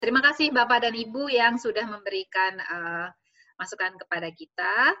Terima kasih Bapak dan Ibu yang sudah memberikan masukan kepada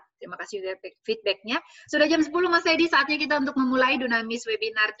kita. Terima kasih juga feedback-nya. Sudah jam 10 Mas Teddy, saatnya kita untuk memulai Dunamis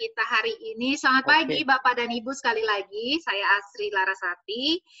webinar kita hari ini. Selamat pagi Bapak dan Ibu sekali lagi. Saya Asri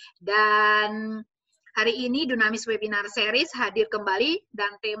Larasati dan hari ini Dunamis Webinar Series hadir kembali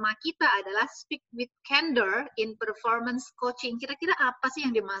dan tema kita adalah Speak with Candor in Performance Coaching. Kira-kira apa sih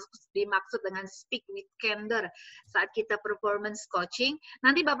yang dimaksud dengan Speak with Candor saat kita performance coaching?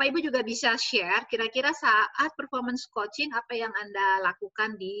 Nanti Bapak Ibu juga bisa share kira-kira saat performance coaching apa yang Anda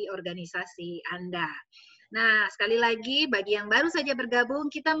lakukan di organisasi Anda. Nah, sekali lagi bagi yang baru saja bergabung,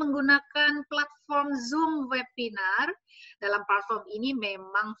 kita menggunakan platform Zoom webinar. Dalam platform ini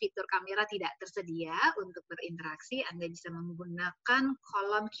memang fitur kamera tidak tersedia untuk berinteraksi. Anda bisa menggunakan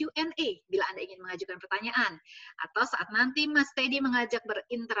kolom Q&A bila Anda ingin mengajukan pertanyaan. Atau saat nanti Mas Teddy mengajak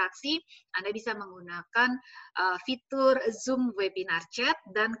berinteraksi, Anda bisa menggunakan fitur Zoom webinar chat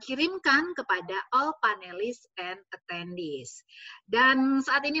dan kirimkan kepada all panelists and attendees. Dan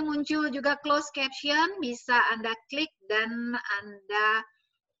saat ini muncul juga closed caption, bisa Anda klik dan Anda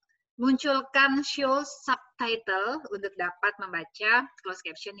munculkan show subtitle untuk dapat membaca closed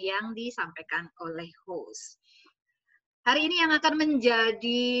caption yang disampaikan oleh host. Hari ini yang akan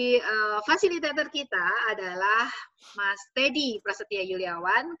menjadi fasilitator kita adalah Mas Teddy Prasetya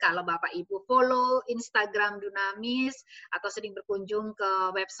Yuliawan. Kalau Bapak Ibu follow Instagram Dunamis atau sering berkunjung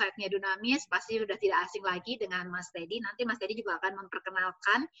ke websitenya Dunamis, pasti sudah tidak asing lagi dengan Mas Teddy. Nanti Mas Teddy juga akan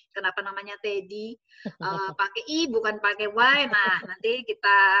memperkenalkan kenapa namanya Teddy, pakai I bukan pakai Y. Nah, nanti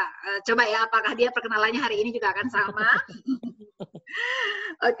kita coba ya apakah dia perkenalannya hari ini juga akan sama.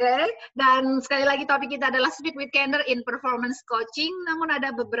 Oke, dan sekali lagi topik kita adalah Speak with Candor in Performance Coaching, namun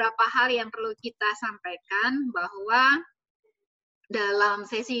ada beberapa hal yang perlu kita sampaikan bahwa dalam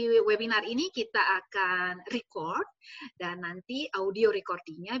sesi webinar ini kita akan record dan nanti audio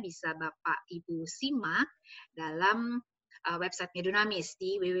recordingnya bisa Bapak Ibu simak dalam websitenya Dunamis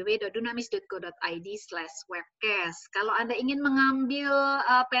di www.dunamis.co.id/webcast. Kalau Anda ingin mengambil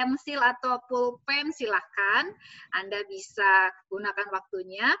pensil atau pulpen, silahkan. Anda bisa gunakan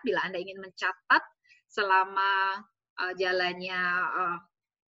waktunya bila Anda ingin mencatat selama jalannya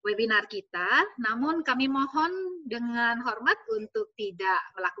webinar kita. Namun kami mohon dengan hormat untuk tidak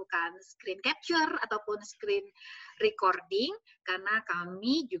melakukan screen capture ataupun screen recording karena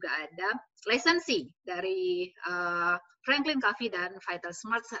kami juga ada lisensi dari Franklin Covey dan Vital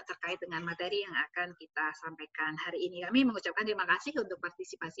Smart terkait dengan materi yang akan kita sampaikan hari ini. Kami mengucapkan terima kasih untuk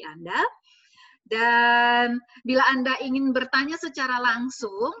partisipasi Anda. Dan bila Anda ingin bertanya secara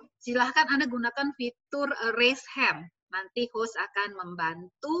langsung, silahkan Anda gunakan fitur raise hand. Nanti host akan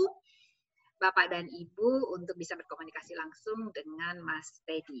membantu Bapak dan Ibu untuk bisa berkomunikasi langsung dengan Mas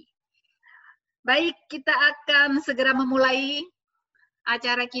Teddy. Baik, kita akan segera memulai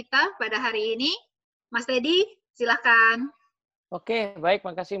acara kita pada hari ini. Mas Teddy, silahkan. Oke, baik.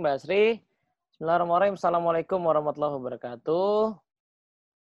 Makasih Mbak Asri. Bismillahirrahmanirrahim. Assalamualaikum warahmatullahi wabarakatuh.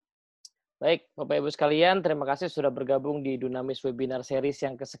 Baik, Bapak Ibu sekalian, terima kasih sudah bergabung di Dunamis Webinar Series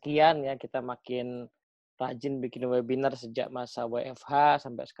yang kesekian. Ya, kita makin rajin bikin webinar sejak masa WFH,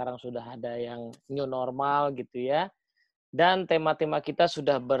 sampai sekarang sudah ada yang new normal gitu ya. Dan tema-tema kita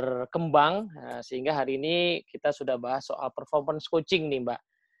sudah berkembang, sehingga hari ini kita sudah bahas soal performance coaching nih Mbak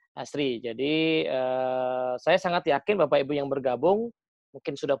Asri. Jadi saya sangat yakin Bapak Ibu yang bergabung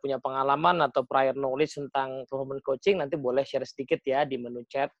mungkin sudah punya pengalaman atau prior knowledge tentang performance coaching, nanti boleh share sedikit ya di menu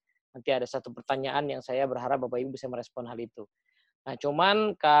chat. Nanti ada satu pertanyaan yang saya berharap Bapak Ibu bisa merespon hal itu. Nah,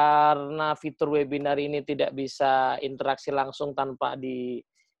 cuman karena fitur webinar ini tidak bisa interaksi langsung tanpa di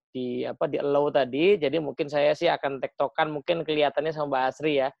allow tadi, jadi mungkin saya sih akan tektokan mungkin kelihatannya sama Mbak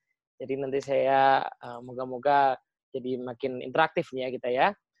Asri ya. Jadi nanti saya moga-moga jadi makin interaktif nih ya kita ya.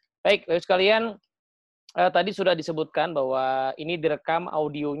 Baik, Bapak sekalian, tadi sudah disebutkan bahwa ini direkam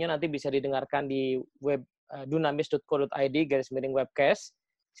audionya nanti bisa didengarkan di web dunamis.co.id/webcast.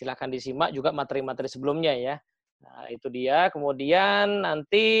 Silakan disimak juga materi-materi sebelumnya ya. Nah, itu dia. Kemudian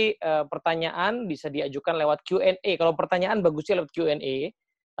nanti pertanyaan bisa diajukan lewat Q&A. Kalau pertanyaan bagusnya lewat Q&A.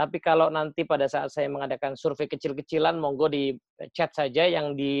 Tapi kalau nanti pada saat saya mengadakan survei kecil-kecilan, monggo di chat saja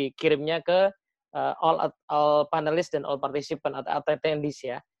yang dikirimnya ke all panelists dan all participant atau attendees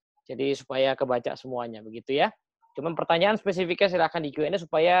ya. Jadi supaya kebaca semuanya begitu ya. Cuman pertanyaan spesifiknya silakan di Q&A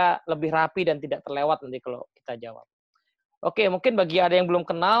supaya lebih rapi dan tidak terlewat nanti kalau kita jawab. Oke, mungkin bagi ada yang belum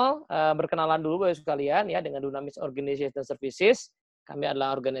kenal, berkenalan dulu Bapak sekalian ya dengan Dunamis Organization and Services. Kami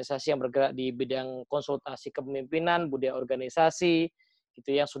adalah organisasi yang bergerak di bidang konsultasi kepemimpinan, budaya organisasi, gitu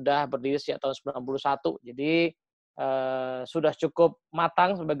yang sudah berdiri sejak tahun 91. Jadi sudah cukup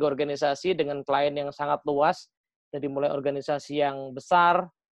matang sebagai organisasi dengan klien yang sangat luas, dari mulai organisasi yang besar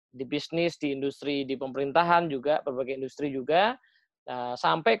di bisnis, di industri, di pemerintahan juga, berbagai industri juga,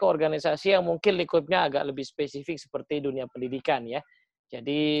 sampai ke organisasi yang mungkin lingkupnya agak lebih spesifik seperti dunia pendidikan ya.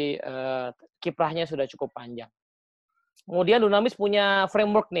 Jadi kiprahnya sudah cukup panjang. Kemudian Dunamis punya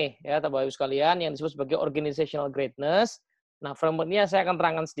framework nih ya Bapak Ibu sekalian yang disebut sebagai organizational greatness. Nah, framework-nya saya akan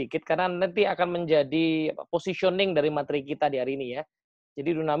terangkan sedikit karena nanti akan menjadi positioning dari materi kita di hari ini ya. Jadi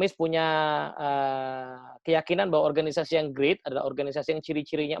Dunamis punya keyakinan bahwa organisasi yang great adalah organisasi yang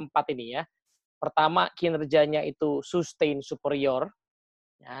ciri-cirinya 4 ini ya. Pertama, kinerjanya itu sustain superior.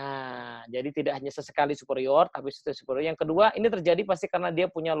 Nah, jadi tidak hanya sesekali superior, tapi sustain superior. Yang kedua, ini terjadi pasti karena dia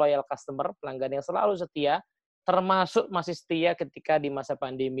punya loyal customer, pelanggan yang selalu setia, termasuk masih setia ketika di masa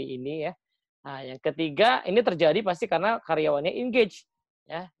pandemi ini ya. Nah, yang ketiga, ini terjadi pasti karena karyawannya engage.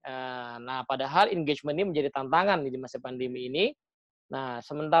 Ya. Nah, padahal engagement ini menjadi tantangan di masa pandemi ini. Nah,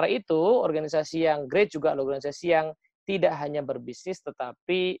 sementara itu, organisasi yang great juga adalah organisasi yang tidak hanya berbisnis,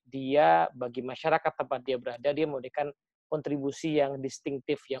 tetapi dia bagi masyarakat tempat dia berada, dia memberikan kontribusi yang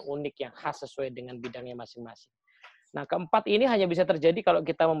distinktif, yang unik, yang khas sesuai dengan bidangnya masing-masing. Nah, keempat ini hanya bisa terjadi kalau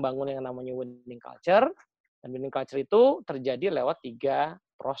kita membangun yang namanya winning culture. Dan winning culture itu terjadi lewat 3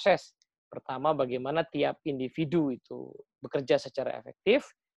 proses. Pertama, bagaimana tiap individu itu bekerja secara efektif.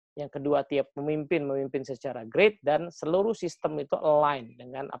 Yang kedua, tiap pemimpin memimpin secara great, dan seluruh sistem itu align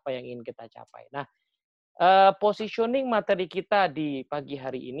dengan apa yang ingin kita capai. Nah, positioning materi kita di pagi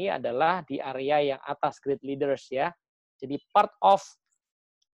hari ini adalah di area yang atas, great leaders ya. Jadi part of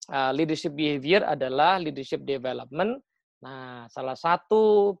leadership behavior adalah leadership development. Nah, salah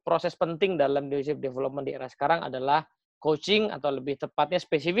satu proses penting dalam leadership development di era sekarang adalah coaching, atau lebih tepatnya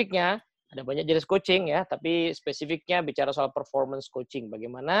spesifiknya, ada banyak jenis coaching ya, tapi spesifiknya bicara soal performance coaching.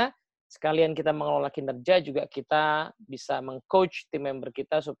 Bagaimana sekalian kita mengelola kinerja, juga kita bisa meng-coach tim member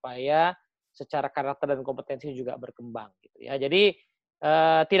kita supaya secara karakter dan kompetensi juga berkembang gitu ya. Jadi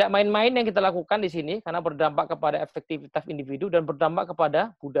tidak main-main yang kita lakukan di sini karena berdampak kepada efektivitas individu dan berdampak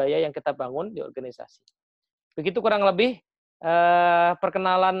kepada budaya yang kita bangun di organisasi. Begitu kurang lebih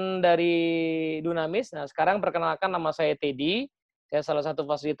perkenalan dari Dunamis. Nah, sekarang perkenalkan, nama saya Teddy. Saya salah satu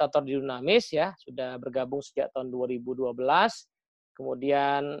fasilitator di Dunamis ya, sudah bergabung sejak tahun 2012.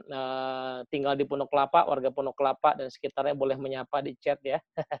 Kemudian tinggal di Pondok Kelapa, warga Pondok Kelapa dan sekitarnya boleh menyapa di chat ya.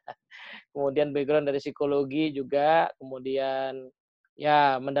 Kemudian background dari psikologi juga, kemudian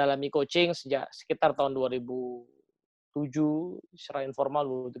ya mendalami coaching sejak sekitar tahun 2007 secara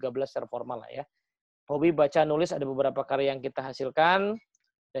informal, 2013 secara formal lah ya. Hobi baca nulis, ada beberapa karya yang kita hasilkan,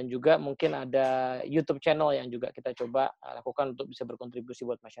 dan juga mungkin ada YouTube channel yang juga kita coba lakukan untuk bisa berkontribusi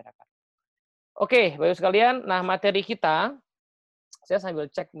buat masyarakat. Oke, Bapak sekalian, nah materi kita, saya sambil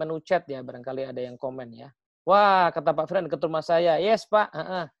cek menu chat ya, barangkali ada yang komen ya. Wah, kata Pak Firman, ke rumah saya. Yes, Pak.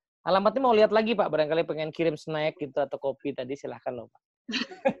 Alamatnya mau lihat lagi, Pak. Barangkali pengen kirim snack gitu atau kopi tadi, silahkan loh, Pak.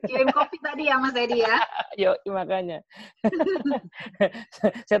 Kirim kopi tadi ya, Mas Edi ya? Yuk, makanya.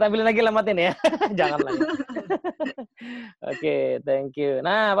 Saya tampilin lagi alamatnya ya. Janganlah ya. Oke, thank you.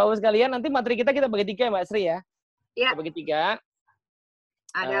 Nah, Bapak sekalian, nanti materi kita bagi 3 ya, Mbak Sri ya. Ya. Kita bagi 3.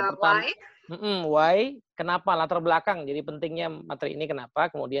 Ada Pertama, why. why, kenapa, latar belakang. Jadi pentingnya materi ini kenapa.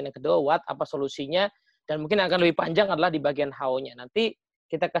 Kemudian yang kedua, what, apa solusinya. Dan mungkin akan lebih panjang adalah di bagian how-nya. Nanti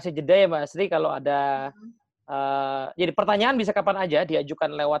kita kasih jeda ya, Mbak Sri, kalau ada jadi pertanyaan bisa kapan aja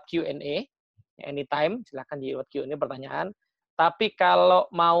diajukan lewat Q&A, anytime, silahkan di lewat Q&A pertanyaan. Tapi kalau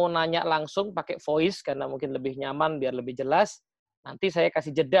mau nanya langsung pakai voice karena mungkin lebih nyaman biar lebih jelas, nanti saya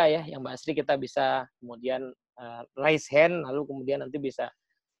kasih jeda ya, yang Mbak Asri kita bisa kemudian raise hand, lalu kemudian nanti bisa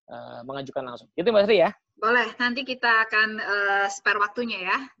mengajukan langsung. Gitu Mbak Asri ya? Boleh, nanti kita akan spare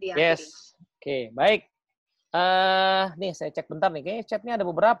waktunya ya di akhir. Yes, oke, baik. Nih saya cek bentar nih, kayaknya chatnya ada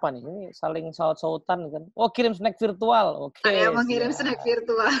beberapa nih, ini saling saut-sautan kan. Oh, kirim snack virtual, oke. Ada yang mengirim snack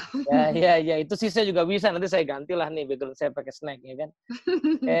virtual. Ya, itu sih saya juga bisa, nanti saya gantilah nih background saya pakai snack ya kan.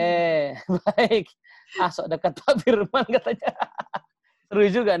 Baik. Sok dekat Pak Firman katanya. Seru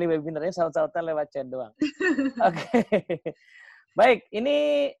juga nih webinarnya, saut-sautan lewat chat doang. Oke. Baik,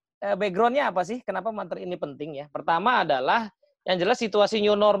 ini background-nya apa sih? Kenapa materi ini penting ya? Pertama adalah yang jelas situasi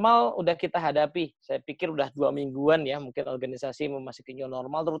new normal udah kita hadapi. Saya pikir udah 2 mingguan ya, mungkin organisasi memasuki new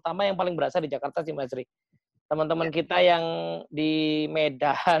normal, terutama yang paling berasa di Jakarta sih Mas Ri. Teman-teman kita yang di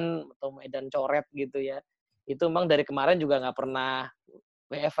Medan atau Medan Coret gitu ya, itu memang dari kemarin juga nggak pernah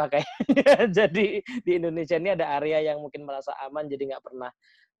WFH kayaknya. Jadi di Indonesia ini ada area yang mungkin merasa aman, jadi nggak pernah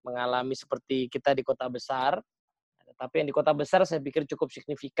mengalami seperti kita di kota besar. Tapi yang di kota besar saya pikir cukup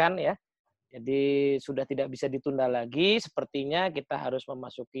signifikan ya. Jadi sudah tidak bisa ditunda lagi, sepertinya kita harus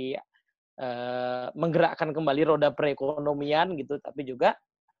memasuki menggerakkan kembali roda perekonomian gitu, tapi juga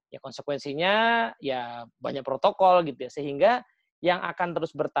ya konsekuensinya ya banyak protokol gitu ya, sehingga yang akan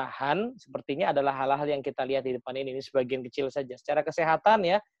terus bertahan sepertinya adalah hal-hal yang kita lihat di depan ini sebagian kecil saja. Secara kesehatan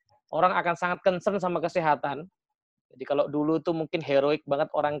ya, orang akan sangat concern sama kesehatan. Jadi kalau dulu tuh mungkin heroik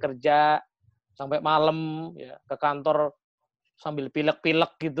banget orang kerja sampai malam ya ke kantor sambil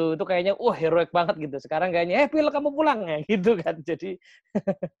pilek-pilek gitu, itu kayaknya heroik banget gitu. Sekarang kayaknya pilek kamu pulang ya gitu kan. Jadi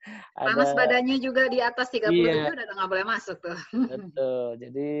Panas ada badannya juga di atas 37 iya, udah nggak boleh masuk tuh. betul.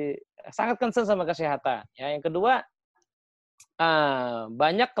 Jadi sangat concern sama kesehatan. Ya, yang kedua,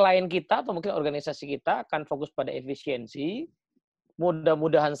 banyak klien kita atau mungkin organisasi kita akan fokus pada efisiensi,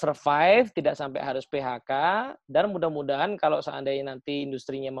 mudah-mudahan survive, tidak sampai harus PHK, dan mudah-mudahan kalau seandainya nanti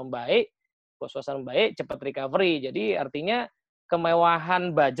industrinya membaik, suasana membaik, cepat recovery. Jadi artinya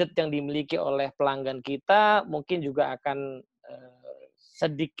kemewahan budget yang dimiliki oleh pelanggan kita mungkin juga akan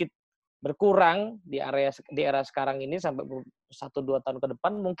sedikit berkurang di era sekarang ini sampai 1-2 tahun ke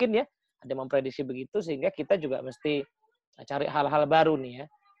depan mungkin ya, ada memprediksi begitu, sehingga kita juga mesti cari hal-hal baru nih ya.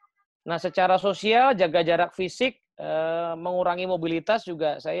 Nah, secara sosial, jaga jarak fisik, mengurangi mobilitas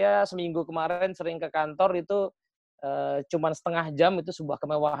juga. Saya seminggu kemarin sering ke kantor itu cuman setengah jam, itu sebuah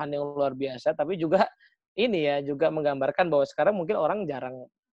kemewahan yang luar biasa. Tapi juga ini ya, juga menggambarkan bahwa sekarang mungkin orang jarang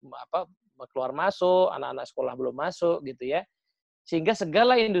keluar masuk, anak-anak sekolah belum masuk gitu ya. Sehingga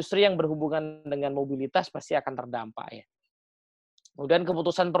segala industri yang berhubungan dengan mobilitas pasti akan terdampak ya. Kemudian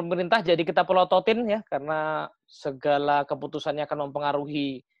keputusan pemerintah jadi kita pelototin ya, karena segala keputusannya akan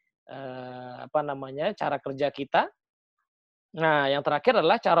mempengaruhi cara kerja kita. Nah, yang terakhir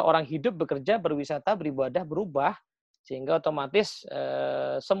adalah cara orang hidup, bekerja, berwisata, beribadah berubah, sehingga otomatis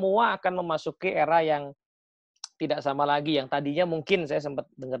semua akan memasuki era yang tidak sama lagi. Yang tadinya mungkin saya sempat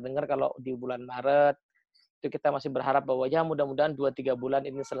dengar-dengar kalau di bulan Maret itu kita masih berharap bahwa ya mudah-mudahan 2-3 bulan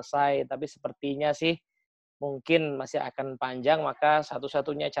ini selesai, tapi sepertinya sih mungkin masih akan panjang, maka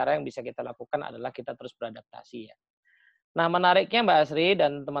satu-satunya cara yang bisa kita lakukan adalah kita terus beradaptasi ya. Nah, menariknya Mbak Asri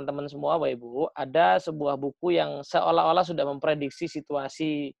dan teman-teman semua, Bapak Ibu, ada sebuah buku yang seolah-olah sudah memprediksi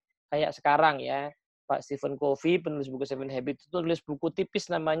situasi kayak sekarang ya. Pak Stephen Covey, penulis buku Seven Habits, itu tulis buku tipis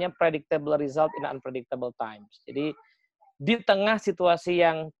namanya Predictable Result in Unpredictable Times. Jadi, di tengah situasi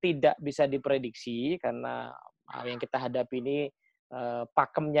yang tidak bisa diprediksi, karena yang kita hadapi ini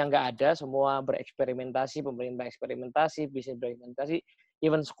pakemnya nggak ada, semua bereksperimentasi, pemerintah eksperimentasi, bisnis bereksperimentasi,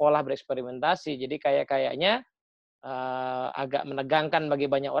 even sekolah bereksperimentasi. Jadi kayaknya agak menegangkan bagi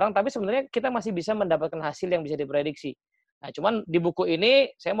banyak orang, tapi sebenarnya kita masih bisa mendapatkan hasil yang bisa diprediksi. Nah, cuman di buku ini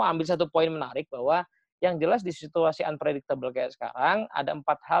saya mau ambil satu poin menarik bahwa yang jelas di situasi unpredictable kayak sekarang ada 4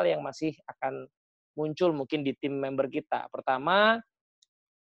 hal yang masih akan muncul mungkin di tim member kita. Pertama,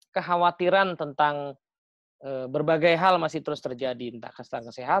 kekhawatiran tentang berbagai hal masih terus terjadi, entah tentang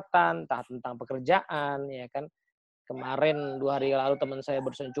kesehatan, entah tentang pekerjaan, ya kan. Kemarin 2 hari lalu teman saya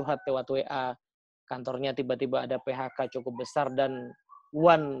barusan curhat lewat WA, kantornya tiba-tiba ada PHK cukup besar dan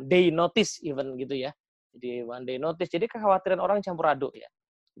one day notice even gitu ya. Jadi one day notice. Jadi kekhawatiran orang campur aduk ya.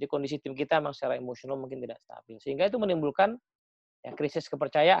 Jadi kondisi tim kita memang secara emosional mungkin tidak stabil. Sehingga itu menimbulkan ya krisis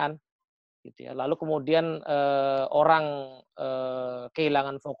kepercayaan gitu ya. Lalu kemudian orang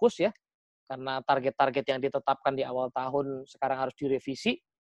kehilangan fokus ya karena target-target yang ditetapkan di awal tahun sekarang harus direvisi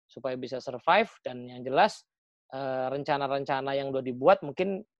supaya bisa survive, dan yang jelas rencana-rencana yang udah dibuat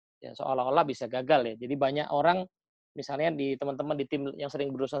mungkin ya seolah-olah bisa gagal ya. Jadi banyak orang misalnya di teman-teman di tim yang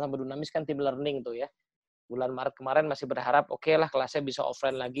sering berusaha sama Dunamis kan tim learning tuh ya. Bulan Maret kemarin masih berharap oke lah kelasnya bisa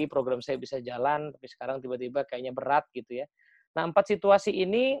offline lagi, program saya bisa jalan, tapi sekarang tiba-tiba kayaknya berat gitu ya. Nah, 4 situasi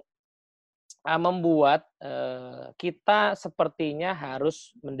ini membuat kita sepertinya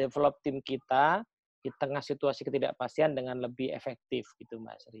harus mendevelop tim kita di tengah situasi ketidakpastian dengan lebih efektif gitu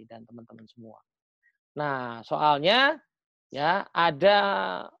Mbak Sri dan teman-teman semua. Nah, soalnya ya ada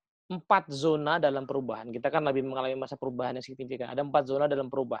 4 zona dalam perubahan. Kita kan lebih mengalami masa perubahan yang signifikan. Ada 4 zona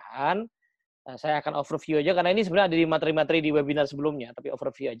dalam perubahan. Nah, saya akan overview aja karena ini sebenarnya ada di materi-materi di webinar sebelumnya, tapi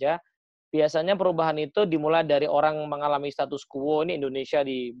overview aja. Biasanya perubahan itu dimulai dari orang mengalami status quo, ini Indonesia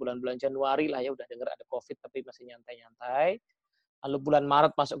di bulan-bulan Januari lah ya, udah dengar ada COVID tapi masih nyantai-nyantai. Lalu bulan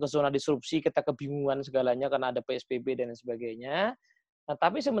Maret masuk ke zona disrupsi, kita kebingungan segalanya karena ada PSBB dan sebagainya. Nah,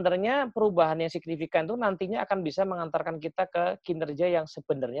 tapi sebenarnya perubahan yang signifikan itu nantinya akan bisa mengantarkan kita ke kinerja yang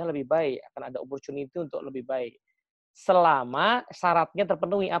sebenarnya lebih baik, akan ada opportunity untuk lebih baik. Selama syaratnya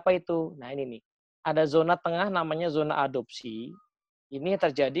terpenuhi, apa itu? Nah, ini nih. Ada zona tengah namanya zona adopsi. Ini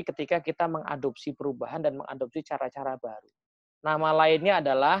terjadi ketika kita mengadopsi perubahan dan mengadopsi cara-cara baru. Nama lainnya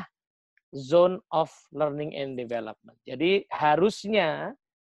adalah zone of learning and development. Jadi harusnya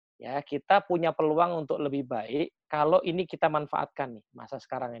ya kita punya peluang untuk lebih baik kalau ini kita manfaatkan nih masa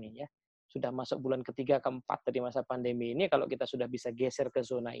sekarang ini ya. Sudah masuk bulan ketiga keempat dari masa pandemi ini, kalau kita sudah bisa geser ke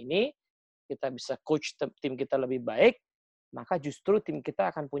zona ini, kita bisa coach tim kita lebih baik, maka justru tim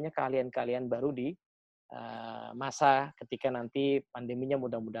kita akan punya keahlian-keahlian baru di masa ketika nanti pandeminya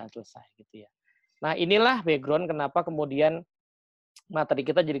mudah-mudahan selesai gitu ya. Nah, inilah background kenapa kemudian materi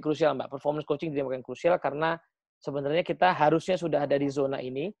kita jadi krusial, Mbak. Performance coaching jadi makin krusial karena sebenarnya kita harusnya sudah ada di zona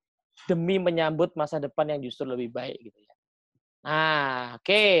ini demi menyambut masa depan yang justru lebih baik gitu ya. Nah,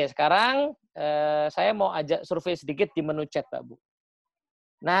 oke, sekarang saya mau ajak survei sedikit di menu chat, Pak Bu.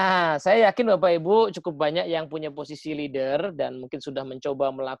 Nah, saya yakin Bapak Ibu cukup banyak yang punya posisi leader dan mungkin sudah mencoba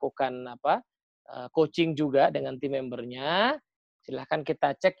melakukan coaching juga dengan tim membernya. Silahkan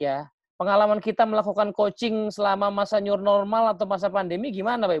kita cek ya. Pengalaman kita melakukan coaching selama masa new normal atau masa pandemi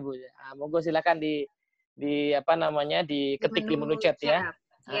gimana Bapak Ibu? Nah, monggo silakan diketik di menu chat ya.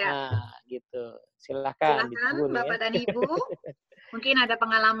 Ya. Gitu. Silakan Silakan ditunggu nih ya. Bapak dan Ibu. Mungkin ada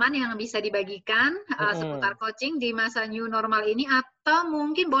pengalaman yang bisa dibagikan seputar coaching di masa new normal ini, atau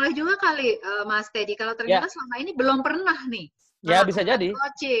mungkin boleh juga kali Mas Teddy kalau ternyata selama ini belum pernah nih ya bisa jadi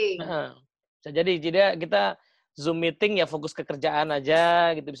coaching. Bisa jadi kita Zoom meeting ya fokus ke kerjaan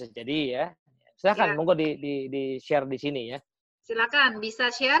aja gitu, bisa jadi ya. Silakan monggo di share di sini ya. Silakan bisa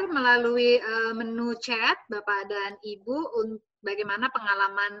share melalui menu chat Bapak dan Ibu bagaimana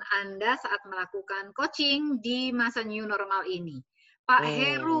pengalaman Anda saat melakukan coaching di masa new normal ini. Pak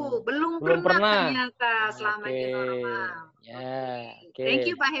Heru, belum pernah ternyata selama new normal. Thank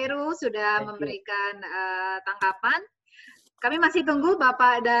you Pak Heru sudah memberikan tanggapan. Kami masih tunggu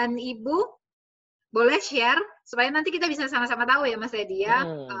Bapak dan Ibu, boleh share supaya nanti kita bisa sama-sama tahu ya Mas Edi ya,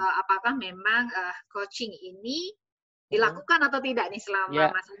 apakah memang coaching ini dilakukan atau tidak nih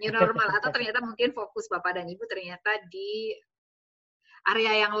selama masa new normal, atau ternyata mungkin fokus Bapak dan Ibu ternyata di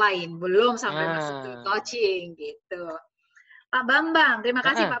area yang lain, belum sampai masuk ke coaching gitu. Pak Bambang, terima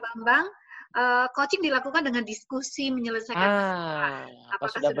kasih Pak Bambang. Coaching dilakukan dengan diskusi menyelesaikan masalah.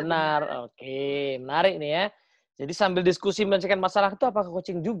 Apakah sudah benar? Oke, menarik nih ya. Jadi sambil diskusi menyelesaikan masalah itu apakah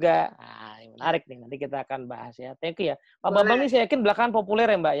coaching juga? Nah, menarik nih. Nanti kita akan bahas ya. Thank you ya. Pak Bambang ini saya yakin belakangan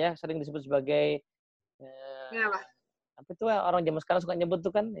populer ya Mbak ya. Sering disebut sebagai apa itu orang zaman sekarang suka nyebut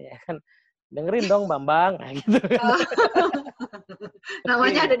tuh kan, ya kan. Dengerin dong Bambang, nah gitu.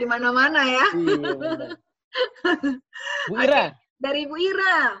 Namanya ada di mana-mana ya. Iya benar. Bu Ira. Dari Bu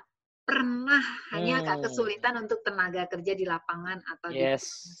Ira, pernah hanya agak kesulitan untuk tenaga kerja di lapangan atau di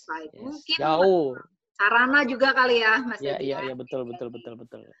site. Mungkin jauh. sarana juga kali ya, Mas Edi. Iya, betul.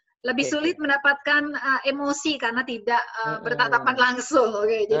 Lebih sulit mendapatkan emosi karena tidak bertatapan langsung.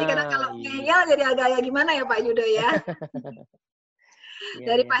 Oke, jadi kadang kalau ngeyel jadi agak gimana ya Pak Yudo ya.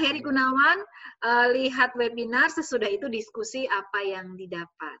 Dari Pak Heri Gunawan, lihat webinar, sesudah itu diskusi apa yang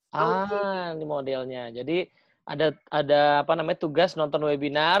didapat. Ini modelnya. Jadi ada tugas nonton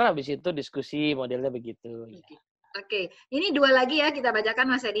webinar, habis itu diskusi, modelnya begitu. Oke, ini dua lagi ya kita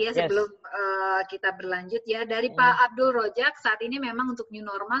bacakan Mas Edi ya sebelum kita berlanjut ya. Dari Pak Abdul Rojak, saat ini memang untuk new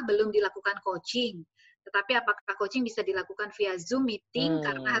normal belum dilakukan coaching. Tetapi apakah coaching bisa dilakukan via Zoom meeting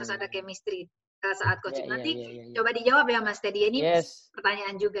karena harus ada chemistry saat coaching? Nanti coba dijawab ya Mas Teddy. Ini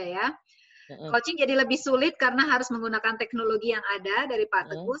pertanyaan juga ya. Coaching jadi lebih sulit karena harus menggunakan teknologi yang ada dari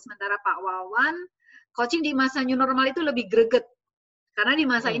Pak Teguh, sementara Pak Wawan, coaching di masa new normal itu lebih greget. Karena di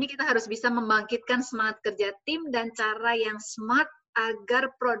masa ini kita harus bisa membangkitkan semangat kerja tim dan cara yang smart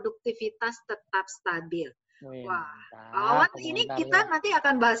agar produktivitas tetap stabil. Wah, Pak Wawan, ini kita nanti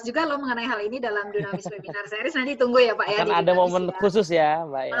akan bahas juga loh mengenai hal ini dalam Dunamis Webinar Series. Nanti tunggu ya Pak ya. Akan ada momen khusus ya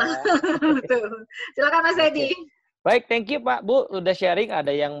Mbak ya. Silakan Mas Edi. Baik, thank you Pak Bu udah sharing.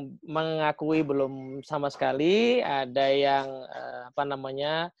 Ada yang mengakui belum sama sekali, ada yang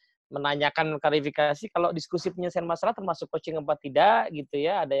menanyakan klarifikasi kalau diskusi penyelesaian masalah termasuk coaching apa tidak gitu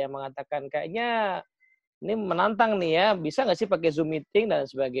ya. Ada yang mengatakan kayaknya ini menantang nih ya, bisa nggak sih pakai Zoom meeting dan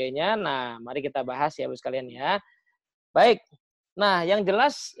sebagainya. Nah, mari kita bahas ya Bu sekalian ya. Baik, nah yang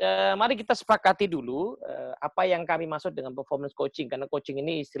jelas mari kita sepakati dulu apa yang kami maksud dengan performance coaching. Karena coaching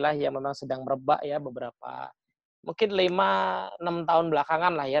ini istilah yang memang sedang merebak ya beberapa, mungkin 5-6 tahun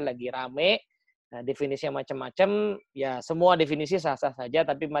belakangan lah ya, lagi rame. Nah, definisinya macam-macam, ya semua definisi sah-sah saja,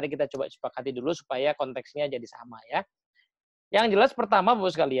 tapi mari kita coba sepakati dulu supaya konteksnya jadi sama ya. Yang jelas pertama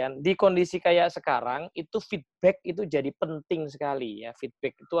Bapak sekalian, di kondisi kayak sekarang, itu feedback itu jadi penting sekali ya.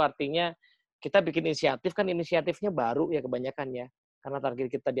 Feedback itu artinya kita bikin inisiatif, kan inisiatifnya baru ya kebanyakan ya. Karena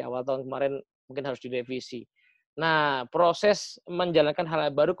target kita di awal tahun kemarin mungkin harus direvisi. Nah, proses menjalankan hal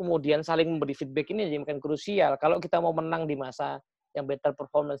baru kemudian saling memberi feedback ini jadi makin krusial kalau kita mau menang di masa yang better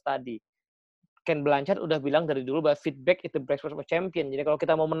performance tadi. Ken Blanchard udah bilang dari dulu bahwa feedback itu breakfast of champion. Jadi kalau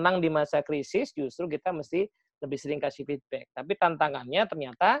kita mau menang di masa krisis, justru kita mesti lebih sering kasih feedback. Tapi tantangannya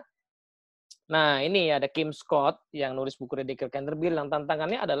ternyata, nah ini ada Kim Scott yang nulis buku Radical Candor bilang,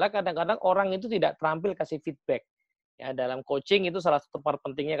 tantangannya adalah kadang-kadang orang itu tidak terampil kasih feedback. Ya, dalam coaching itu salah satu part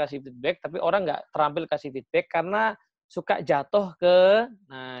pentingnya kasih feedback, tapi orang nggak terampil kasih feedback karena suka jatuh ke,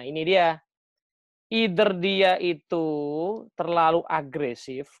 nah ini dia, either dia itu terlalu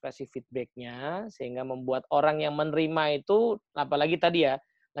agresif kasih feedbacknya, sehingga membuat orang yang menerima itu, apalagi tadi ya,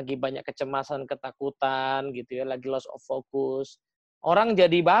 lagi banyak kecemasan, ketakutan gitu ya, lagi loss of focus, orang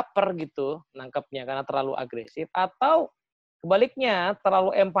jadi baper gitu nangkepnya karena terlalu agresif, atau kebaliknya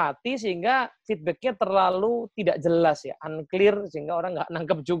terlalu empati sehingga feedbacknya terlalu tidak jelas ya, unclear, sehingga orang nggak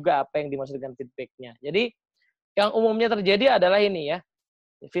nangkep juga apa yang dimaksud dengan feedbacknya. Jadi yang umumnya terjadi adalah ini ya,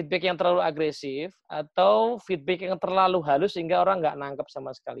 feedback yang terlalu agresif atau feedback yang terlalu halus sehingga orang nggak nangkep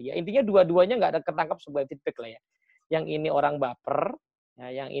sama sekali. Ya intinya dua-duanya nggak ada ketangkap sebagai feedback lah ya. Yang ini orang baper, ya,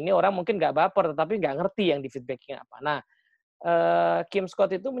 yang ini orang mungkin nggak baper tetapi nggak ngerti yang di feedbacknya apa. Nah, Kim Scott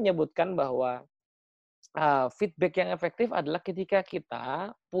itu menyebutkan bahwa feedback yang efektif adalah ketika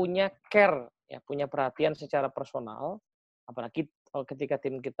kita punya care, ya, punya perhatian secara personal, apalagi ketika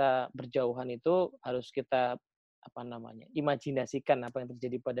tim kita berjauhan itu harus kita imajinasikan apa yang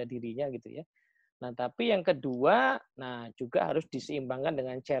terjadi pada dirinya gitu ya. Nah, tapi yang kedua, nah juga harus diseimbangkan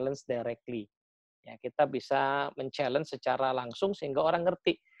dengan challenge directly. Ya, kita bisa men-challenge secara langsung sehingga orang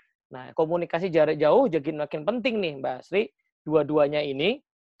ngerti. Nah, komunikasi jarak jauh jadi makin penting nih, Mbak Sri, dua-duanya ini,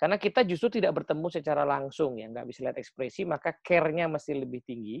 karena kita justru tidak bertemu secara langsung, ya, nggak bisa lihat ekspresi, maka care-nya mesti lebih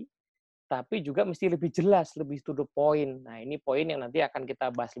tinggi, tapi juga mesti lebih jelas, lebih to the point. Nah, ini poin yang nanti akan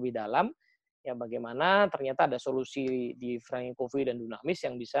kita bahas lebih dalam, ya bagaimana ternyata ada solusi di Franklin dan Dunamis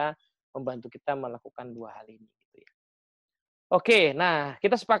yang bisa membantu kita melakukan dua hal ini. Gitu ya. Oke, nah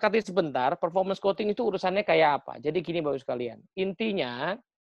kita sepakati sebentar, performance coaching itu urusannya kayak apa. Jadi gini Bapak sekalian, intinya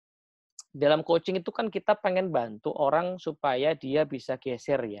dalam coaching itu kan kita pengen bantu orang supaya dia bisa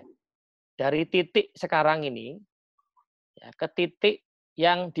geser ya. Dari titik sekarang ini, ya, ke titik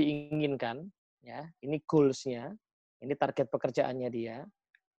yang diinginkan, ya, ini goals-nya, ini target pekerjaannya dia.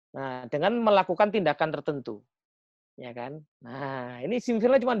 Nah, dengan melakukan tindakan tertentu, ya kan. Nah, ini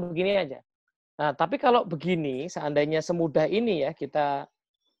simpelnya cuma begini aja. Nah, tapi kalau begini, seandainya semudah ini ya, kita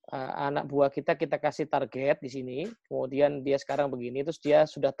anak buah kita kasih target di sini, kemudian dia sekarang begini, terus dia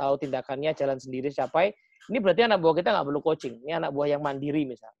sudah tahu tindakannya jalan sendiri capai, ini berarti anak buah kita nggak perlu coaching. Ini anak buah yang mandiri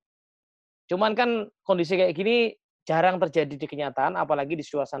misalnya. Cuman kan kondisi kayak gini jarang terjadi di kenyataan, apalagi di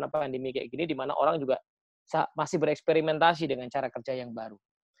suasana pandemi kayak gini, di mana orang juga masih bereksperimentasi dengan cara kerja yang baru.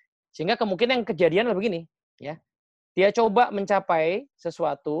 Sehingga kemungkinan yang kejadian adalah begini, ya. Dia coba mencapai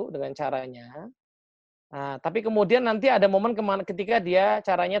sesuatu dengan caranya, nah, tapi kemudian nanti ada momen ketika dia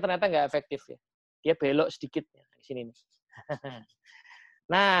caranya ternyata nggak efektif ya. Dia belok sedikit ya, di sini nih.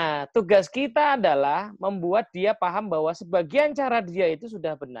 Nah, tugas kita adalah membuat dia paham bahwa sebagian cara dia itu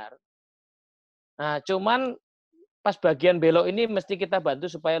sudah benar. Nah, cuman pas bagian belok ini mesti kita bantu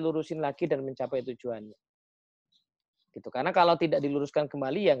supaya lurusin lagi dan mencapai tujuannya. Gitu. Karena kalau tidak diluruskan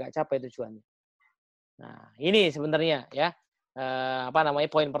kembali ya nggak capai tujuannya. Nah, ini sebenarnya ya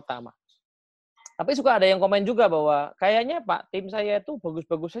poin pertama. Tapi suka ada yang komen juga bahwa kayaknya Pak, tim saya itu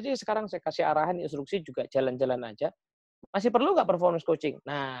bagus-bagus saja sekarang saya kasih arahan, instruksi juga jalan-jalan aja. Masih perlu nggak performance coaching?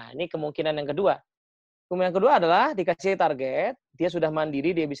 Nah, ini kemungkinan yang kedua. Kemungkinan yang kedua adalah dikasih target, dia sudah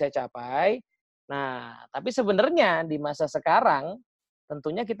mandiri, dia bisa capai. Nah, tapi sebenarnya di masa sekarang,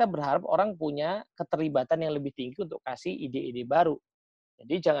 tentunya kita berharap orang punya keterlibatan yang lebih tinggi untuk kasih ide-ide baru.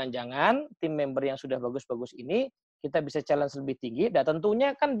 Jadi jangan-jangan tim member yang sudah bagus-bagus ini kita bisa challenge lebih tinggi, dan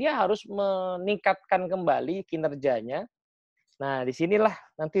tentunya kan dia harus meningkatkan kembali kinerjanya. Nah, disinilah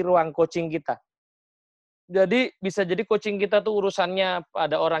nanti ruang coaching kita. Jadi bisa jadi coaching kita tuh urusannya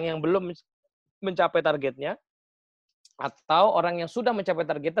pada orang yang belum mencapai targetnya, atau orang yang sudah mencapai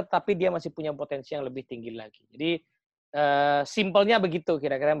target tetapi dia masih punya potensi yang lebih tinggi lagi. Jadi simpelnya begitu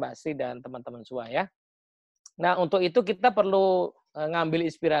kira-kira Mbak Sri dan teman-teman semua ya. Nah, untuk itu kita perlu ngambil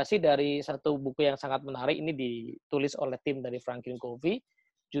inspirasi dari satu buku yang sangat menarik, ini ditulis oleh tim dari Franklin Covey,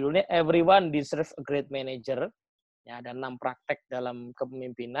 judulnya Everyone Deserves a Great Manager. Ya, ada 6 praktek dalam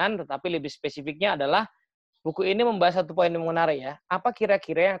kepemimpinan, tetapi lebih spesifiknya adalah buku ini membahas satu poin yang menarik ya. Apa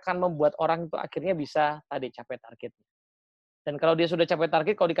kira-kira yang akan membuat orang itu akhirnya bisa tadi capai targetnya. Dan kalau dia sudah capai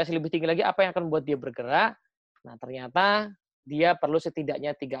target, kalau dikasih lebih tinggi lagi, apa yang akan membuat dia bergerak? Nah, ternyata dia perlu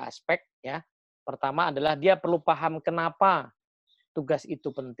setidaknya 3 aspek ya. Pertama adalah dia perlu paham kenapa tugas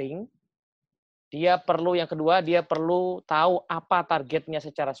itu penting. Yang kedua, dia perlu tahu apa targetnya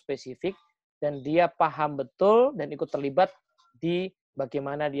secara spesifik, dan dia paham betul dan ikut terlibat di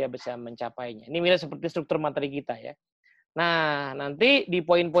bagaimana dia bisa mencapainya. Ini mirip seperti struktur materi kita ya. Nah, nanti di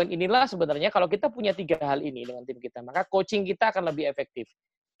poin-poin inilah sebenarnya kalau kita punya 3 hal ini dengan tim kita, maka coaching kita akan lebih efektif.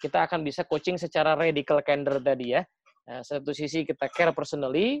 Kita akan bisa coaching secara radical candor tadi ya. Nah, satu sisi kita care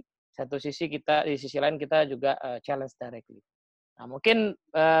personally, Satu sisi kita, di sisi lain kita juga challenge directly. Nah, mungkin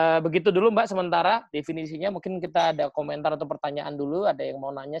begitu dulu Mbak sementara definisinya. Mungkin kita ada komentar atau pertanyaan dulu. Ada yang mau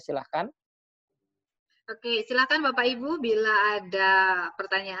nanya silahkan. Oke, silakan Bapak Ibu bila ada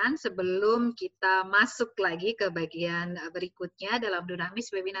pertanyaan sebelum kita masuk lagi ke bagian berikutnya dalam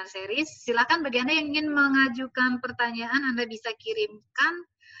Dunamis Webinar Series. Silakan bagi Anda yang ingin mengajukan pertanyaan, Anda bisa kirimkan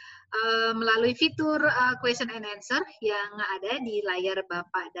melalui fitur question and answer yang ada di layar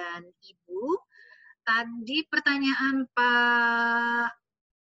Bapak dan Ibu. Tadi pertanyaan Pak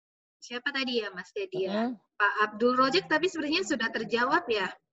siapa tadi ya Mas Dedi ya? Pak Abdul Rojek tapi sebenarnya sudah terjawab ya?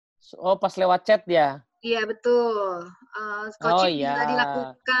 Oh, pas lewat chat ya? Iya betul. Oh Coaching iya, bila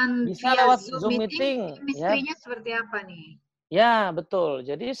dilakukan bisa via lewat Zoom Zoom meeting, meeting. Ya, chemistry-nya seperti apa nih? ya betul.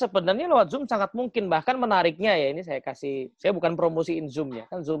 Jadi sebenarnya lewat Zoom sangat mungkin. Bahkan menariknya ya, ini saya bukan promosiin Zoom ya.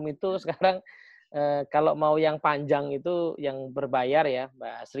 Kan Zoom itu sekarang kalau mau yang panjang itu yang berbayar ya,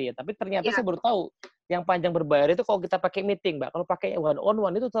 Mbak Asri ya. Tapi ternyata Ya. saya baru tahu yang panjang berbayar itu kalau kita pakai meeting, Mbak. Kalau pakai one on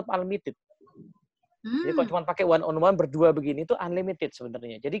one itu tetap unlimited. Jadi kalau cuma pakai one on one berdua begini itu unlimited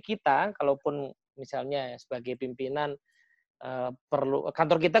sebenarnya. Jadi kita kalaupun misalnya sebagai pimpinan perlu,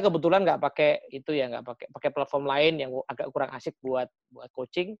 kantor kita kebetulan nggak pakai itu ya, nggak pakai platform lain yang agak kurang asik buat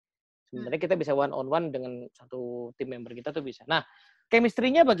coaching. Sebenarnya kita bisa one on one dengan satu tim member kita tuh bisa. Nah,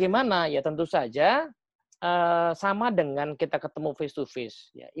 chemistry-nya bagaimana? Ya tentu saja sama dengan kita ketemu face to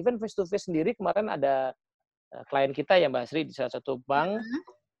face. Ya, even face to face sendiri kemarin ada klien kita ya Mbak Asri di salah satu bank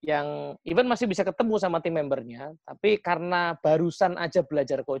yang even masih bisa ketemu sama tim membernya, tapi karena barusan aja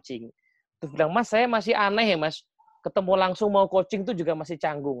belajar coaching, terus bilang, Mas saya masih aneh ya Mas, ketemu langsung mau coaching tuh juga masih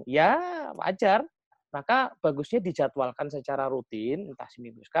canggung. Ya wajar, maka bagusnya dijadwalkan secara rutin, entah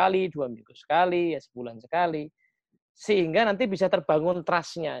seminggu sekali, 2 minggu sekali, ya sebulan sekali, sehingga nanti bisa terbangun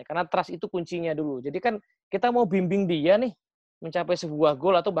trust-nya, karena trust itu kuncinya dulu. Jadi kan kita mau bimbing dia nih, mencapai sebuah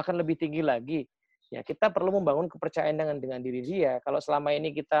goal atau bahkan lebih tinggi lagi, ya kita perlu membangun kepercayaan dengan diri dia. Kalau selama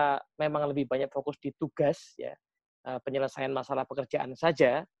ini kita memang lebih banyak fokus di tugas ya, penyelesaian masalah pekerjaan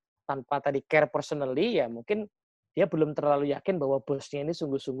saja tanpa tadi care personally, ya mungkin dia belum terlalu yakin bahwa bosnya ini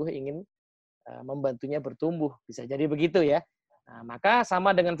sungguh-sungguh ingin membantunya bertumbuh. Bisa jadi begitu ya. Nah, maka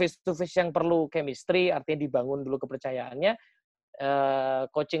sama dengan face to face yang perlu chemistry, artinya dibangun dulu kepercayaannya,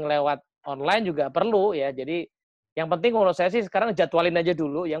 coaching lewat online juga perlu ya. Jadi yang penting menurut saya sih sekarang jadwalin aja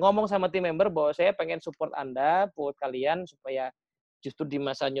dulu, yang ngomong sama tim member bahwa saya pengen support Anda, buat kalian supaya justru di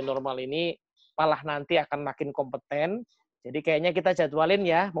masa new normal ini malah nanti akan makin kompeten. Jadi kayaknya kita jadwalin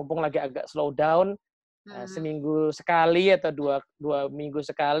ya, mumpung lagi agak slow down, seminggu sekali atau dua minggu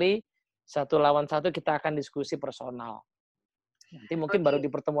sekali, 1-lawan-1 kita akan diskusi personal. Nanti mungkin baru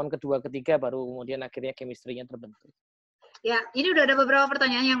di pertemuan kedua, ketiga, baru kemudian akhirnya chemistry-nya terbentuk. Ya, ini udah ada beberapa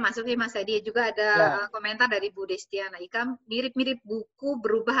pertanyaan yang masuk nih Mas Adi. Juga ada komentar dari Bu Destiana. Ika mirip-mirip buku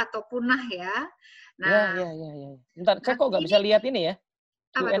Berubah atau Punah ya. Nah, ya. Bentar, saya kok nggak bisa lihat ini ya?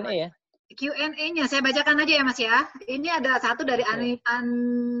 Q&A ya? Q&A-nya, saya bacakan aja ya Mas ya. Ini ada satu dari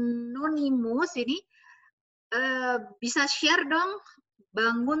Anonymous ini. Bisa share dong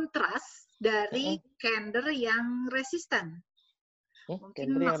bangun trust dari Candor yang resisten.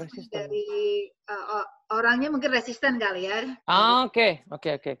 Mungkin maksud dari orangnya mungkin resisten kali ya. Oke.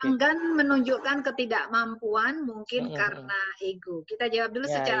 Enggan menunjukkan ketidakmampuan mungkin karena ego. Kita jawab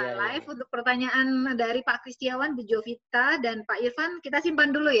dulu secara live. Untuk pertanyaan dari Pak Kristiawan, Bu Jovita, dan Pak Irfan, kita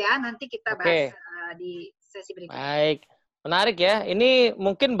simpan dulu ya. Nanti kita bahas di sesi berikutnya. Baik, menarik ya. Ini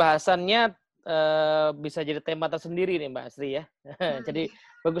mungkin bahasannya bisa jadi tema tersendiri nih Mbak Asri ya. Jadi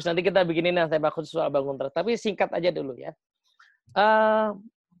bagus, nanti kita bikinin yang tema khusus soal bangun trust. Tapi singkat aja dulu ya.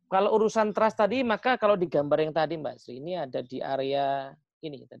 Kalau urusan trust tadi, maka kalau di gambar yang tadi Mbak Sri, ini ada di area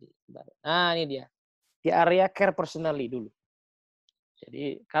ini tadi. Nah, ini dia. Di area care personally dulu.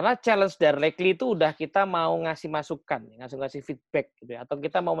 Jadi, karena challenge directly itu udah kita mau ngasih masukan, ngasih feedback gitu ya, atau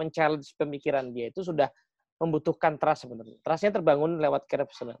kita mau men-challenge pemikiran dia, itu sudah membutuhkan trust sebenarnya. Trust-nya terbangun lewat care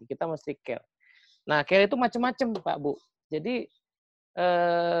personally. Kita mesti care. Nah, care itu macam-macam, Pak, Bu. Jadi,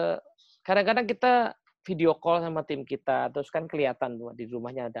 kadang-kadang kita video call sama tim kita, terus kan kelihatan tuh di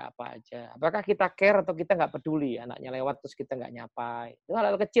rumahnya ada apa aja. Apakah kita care atau kita nggak peduli, anaknya lewat terus kita nggak nyapa. Itu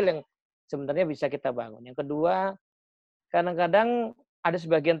hal-hal kecil yang sebenarnya bisa kita bangun. Yang kedua, kadang-kadang ada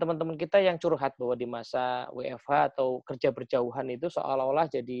sebagian teman-teman kita yang curhat bahwa di masa WFH atau kerja berjauhan itu seolah-olah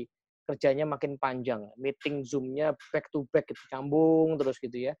jadi kerjanya makin panjang. Meeting Zoom-nya back to back, itu cambung terus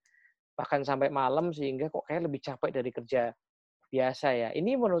gitu ya. Bahkan sampai malam, sehingga kok kayak lebih capek dari kerja biasa ya.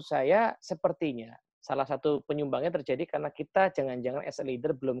 Ini menurut saya sepertinya salah satu penyumbangnya terjadi karena kita jangan-jangan as a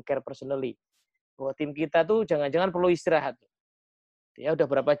leader belum care personally. Bahwa tim kita tuh jangan-jangan perlu istirahat. Ya udah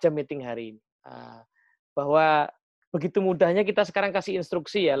berapa jam meeting hari ini. Bahwa begitu mudahnya kita sekarang kasih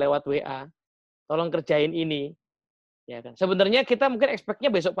instruksi ya lewat WA, tolong kerjain ini. Ya kan. Sebenarnya kita mungkin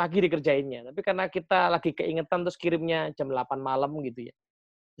expect-nya besok pagi dikerjainnya, tapi karena kita lagi keingetan terus kirimnya jam 8 malam gitu ya.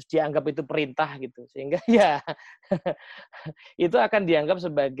 Terus dianggap itu perintah gitu. Sehingga ya itu akan dianggap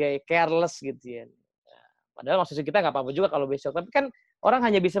sebagai careless gitu ya. Nah, padahal maksudnya kita nggak apa-apa juga kalau besok. Tapi kan orang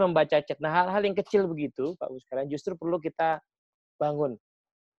hanya bisa membaca chat. Nah, hal-hal yang kecil begitu, Pak Bus, sekarang justru perlu kita bangun.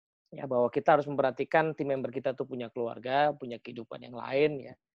 Ya, bahwa kita harus memperhatikan tim member kita tuh punya keluarga, punya kehidupan yang lain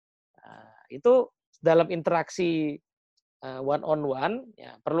ya. Nah, itu dalam interaksi one on one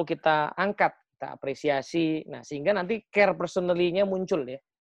ya perlu kita angkat, kita apresiasi. Nah, sehingga nanti care personally-nya muncul ya.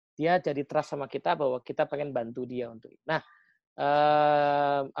 Dia jadi trust sama kita bahwa kita pengen bantu dia untuk. Nah,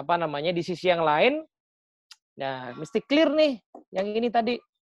 apa namanya di sisi yang lain, nah mesti clear nih yang ini tadi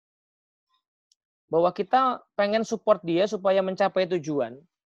bahwa kita pengen support dia supaya mencapai tujuan,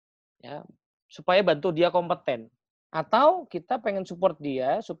 ya, supaya bantu dia kompeten. Atau kita pengen support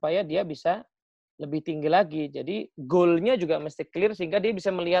dia supaya dia bisa lebih tinggi lagi. Jadi goal-nya juga mesti clear sehingga dia bisa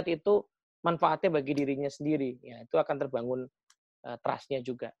melihat itu manfaatnya bagi dirinya sendiri. Ya, itu akan terbangun trust-nya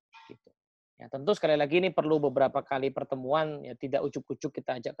juga. Gitu. Ya, tentu sekali lagi ini perlu beberapa kali pertemuan. Ya, tidak ujuk-ujuk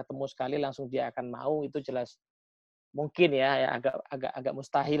kita ajak ketemu sekali langsung dia akan mau. Itu jelas mungkin ya agak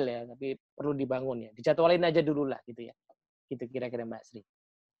mustahil ya. Tapi perlu dibangun ya. Dijadwalin aja dulu lah gitu ya. Gitu kira-kira Mbak Sri.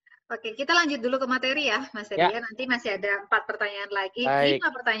 Oke, kita lanjut dulu ke materi ya, Mas Heri Ya, ya. Nanti masih ada 4 pertanyaan lagi, baik.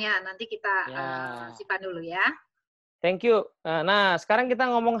 5 pertanyaan. Nanti kita Ya. simpan dulu ya. Thank you. Nah, sekarang kita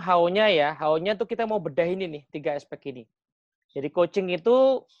ngomong how-nya ya. How-nya tuh kita mau bedah ini nih, 3 aspek ini. Jadi coaching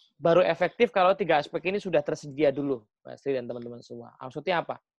itu baru efektif kalau 3 aspek ini sudah tersedia dulu, Mbak Sri dan teman-teman semua. Maksudnya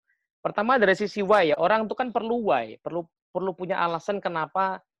apa? Pertama dari sisi why ya. Orang itu kan perlu why, perlu punya alasan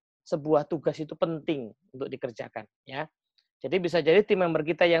kenapa sebuah tugas itu penting untuk dikerjakan, ya. Jadi bisa jadi tim member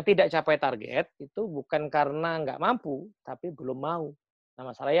kita yang tidak capai target itu bukan karena nggak mampu, tapi belum mau. Nah,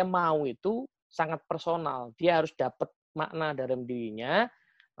 masalahnya mau itu sangat personal. Dia harus dapat makna dalam dirinya.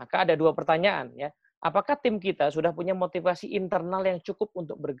 Maka ada 2 pertanyaan ya. Apakah tim kita sudah punya motivasi internal yang cukup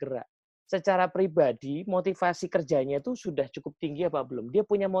untuk bergerak? Secara pribadi, motivasi kerjanya itu sudah cukup tinggi apa belum? Dia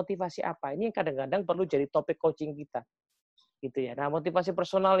punya motivasi apa? Ini yang kadang-kadang perlu jadi topik coaching kita. Gitu ya. Nah, motivasi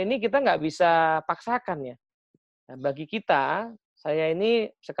personal ini kita nggak bisa paksakan ya. Nah, bagi kita, saya ini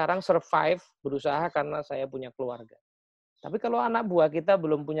sekarang survive, berusaha karena saya punya keluarga. Tapi kalau anak buah kita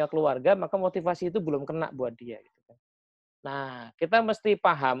belum punya keluarga, maka motivasi itu belum kena buat dia. Gitu kan. Nah, kita mesti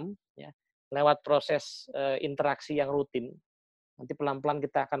paham, ya, lewat proses interaksi yang rutin, nanti pelan-pelan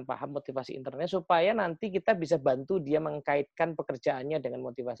kita akan paham motivasi internalnya, supaya nanti kita bisa bantu dia mengkaitkan pekerjaannya dengan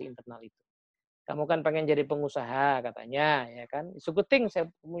motivasi internal itu. Kamu kan pengen jadi pengusaha katanya, ya kan? Syukuring saya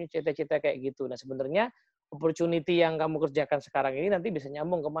punya cita-cita kayak gitu. Nah, sebenarnya opportunity yang kamu kerjakan sekarang ini nanti bisa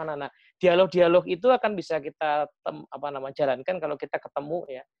nyambung kemana. Nah, dialog-dialog itu akan bisa kita jalankan kalau kita ketemu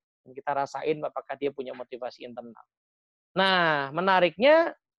ya, dan kita rasain apakah dia punya motivasi internal. Nah,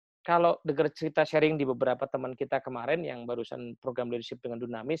 menariknya kalau dengar cerita sharing di beberapa teman kita kemarin yang barusan program leadership dengan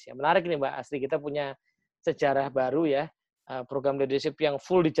Dunamis, ya menarik nih Mbak Asri, kita punya sejarah baru ya, program leadership yang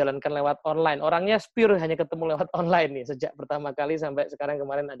full dijalankan lewat online. Orangnya pure hanya ketemu lewat online nih, sejak pertama kali sampai sekarang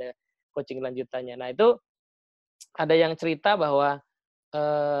kemarin ada coaching lanjutannya. Nah itu ada yang cerita bahwa,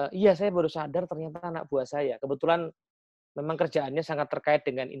 iya saya baru sadar ternyata anak buah saya, kebetulan memang kerjaannya sangat terkait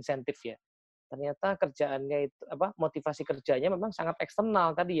dengan insentif ya. Ternyata kerjaannya itu motivasi kerjanya memang sangat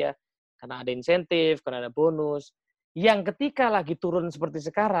eksternal tadi ya. Karena ada insentif, karena ada bonus. Yang ketika lagi turun seperti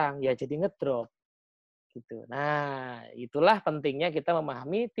sekarang ya jadi ngedrop gitu. Nah, itulah pentingnya kita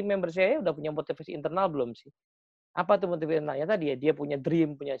memahami tim member saya udah punya motivasi internal belum sih? Apa tuh motivasi internalnya tadi ya? Dia punya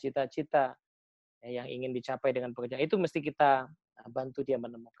dream, punya cita-cita ya, yang ingin dicapai dengan pekerjaan. Itu mesti kita bantu dia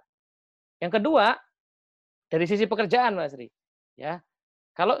menemukan. Yang kedua, dari sisi pekerjaan Mas Ri. Ya,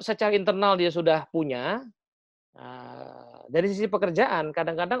 kalau secara internal dia sudah punya, dari sisi pekerjaan,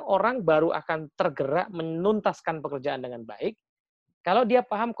 kadang-kadang orang baru akan tergerak menuntaskan pekerjaan dengan baik kalau dia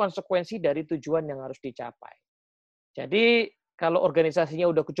paham konsekuensi dari tujuan yang harus dicapai. Jadi kalau organisasinya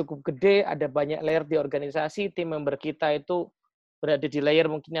udah cukup gede, ada banyak layer di organisasi, tim member kita itu berada di layer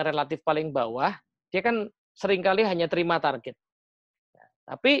mungkin yang relatif paling bawah, dia kan seringkali hanya terima target.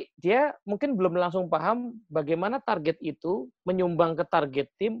 Tapi dia mungkin belum langsung paham bagaimana target itu menyumbang ke target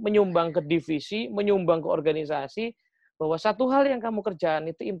tim, menyumbang ke divisi, menyumbang ke organisasi, bahwa satu hal yang kamu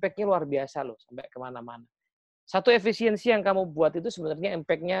kerjakan itu impact-nya luar biasa loh, sampai kemana-mana. Satu efisiensi yang kamu buat itu sebenarnya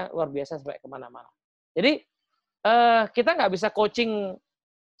impact-nya luar biasa sampai kemana-mana. Jadi kita nggak bisa coaching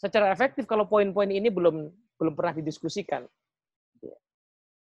secara efektif kalau poin-poin ini belum pernah didiskusikan.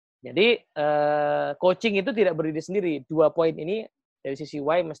 Jadi coaching itu tidak berdiri sendiri. 2 poin ini dari sisi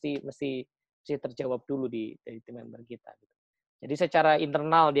why mesti mesti terjawab dulu dari tim member kita. Jadi secara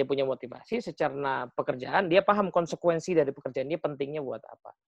internal dia punya motivasi, secara pekerjaan dia paham konsekuensi dari pekerjaan ini pentingnya buat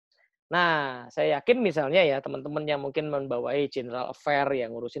apa. Nah, saya yakin misalnya ya teman-teman yang mungkin membawai general affair,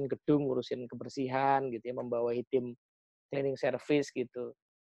 yang ngurusin gedung, ngurusin kebersihan gitu ya, membawai tim cleaning service gitu.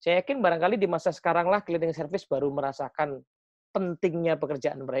 Saya yakin barangkali di masa sekarang lah cleaning service baru merasakan pentingnya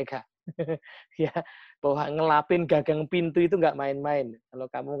pekerjaan mereka. Ya, bahwa ngelapin gagang pintu itu nggak main-main. Kalau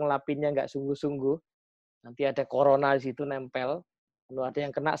kamu ngelapinnya nggak sungguh-sungguh, nanti ada corona di situ nempel. Lalu ada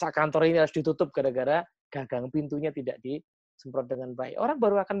yang kena, sak kantor ini harus ditutup gara-gara gagang pintunya tidak disemprot dengan baik. Orang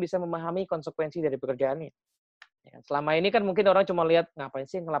baru akan bisa memahami konsekuensi dari pekerjaannya. Ya, selama ini kan mungkin orang cuma lihat ngapain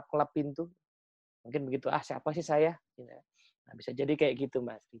sih ngelap-ngelap pintu. Mungkin begitu, siapa sih saya? Nah, bisa jadi kayak gitu,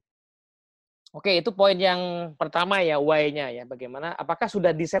 Mas. Oke, itu poin yang pertama ya, why-nya ya. Bagaimana, apakah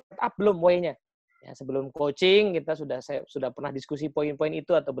sudah di-set up belum why-nya? Ya, sebelum coaching, kita sudah pernah diskusi poin-poin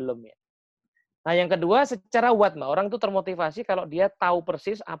itu atau belum ya. Nah, yang kedua, secara what, Mbak. Orang itu termotivasi kalau dia tahu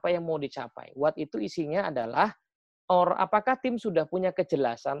persis apa yang mau dicapai. What itu isinya adalah, apakah tim sudah punya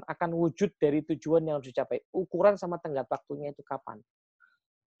kejelasan akan wujud dari tujuan yang harus dicapai. Ukuran sama tenggat waktunya itu kapan.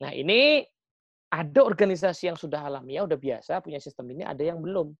 Nah, ini ada organisasi yang sudah alamiah, udah biasa, punya sistem ini, ada yang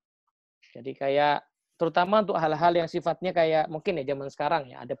belum. Jadi kayak, terutama untuk hal-hal yang sifatnya kayak, mungkin ya zaman sekarang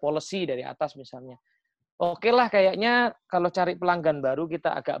ya, ada policy dari atas misalnya. Oke lah, kayaknya kalau cari pelanggan baru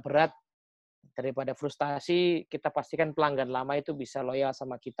kita agak berat. Daripada frustasi, kita pastikan pelanggan lama itu bisa loyal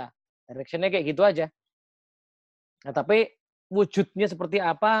sama kita. Direction-nya kayak gitu aja. Nah, tapi wujudnya seperti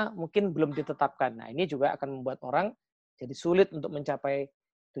apa mungkin belum ditetapkan. Nah, ini juga akan membuat orang jadi sulit untuk mencapai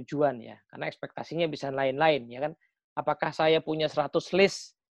tujuan ya. Karena ekspektasinya bisa lain-lain ya kan. Apakah saya punya 100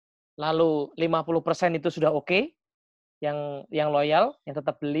 list lalu 50% itu sudah oke, yang loyal, yang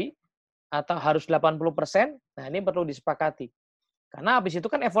tetap beli, atau harus 80%? Nah, ini perlu disepakati. Karena habis itu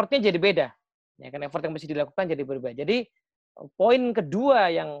kan effortnya jadi beda. Ya kan, effort yang mesti dilakukan jadi berbeda. Jadi poin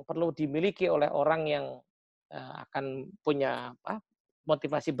kedua yang perlu dimiliki oleh orang yang akan punya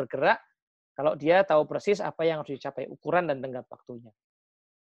motivasi bergerak, kalau dia tahu persis apa yang harus dicapai, ukuran dan tenggat waktunya.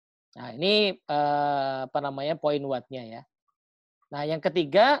 Nah, ini poin what-nya ya. Nah, yang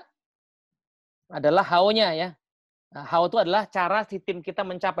ketiga adalah how-nya ya. Nah, how itu adalah cara si tim kita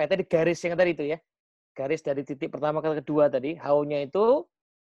mencapai. Tadi garis yang tadi itu ya. Garis dari titik pertama ke kedua tadi, how-nya itu.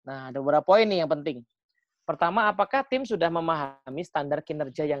 Nah, ada beberapa poin nih yang penting. Pertama, apakah tim sudah memahami standar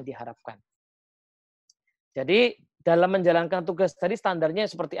kinerja yang diharapkan? Jadi, dalam menjalankan tugas tadi standarnya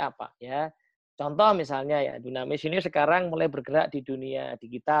seperti apa ya? Contoh misalnya ya, Dunamis ini sekarang mulai bergerak di dunia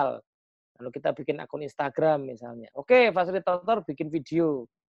digital. Lalu kita bikin akun Instagram misalnya. Oke, fasilitator bikin video.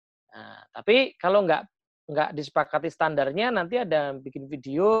 Nah, tapi kalau nggak disepakati standarnya, nanti ada bikin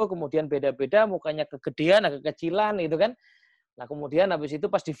video, kemudian beda-beda, mukanya kegedean, agak kecilan gitu kan. Nah, kemudian habis itu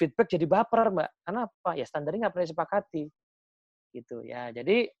pas di feedback jadi baper, Mbak. Karena apa? Ya standarnya nggak pernah disepakati. Gitu ya.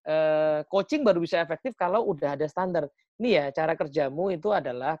 Jadi coaching baru bisa efektif kalau udah ada standar. Ini ya, cara kerjamu itu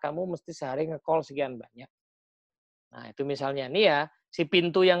adalah kamu mesti sehari nge-call sekian banyak. Nah, itu misalnya nih ya, si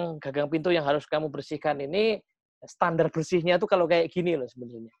gagang pintu yang harus kamu bersihkan ini, standar bersihnya tuh kalau kayak gini loh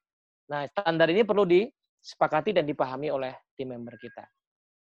sebenarnya. Nah, standar ini perlu disepakati dan dipahami oleh tim member kita.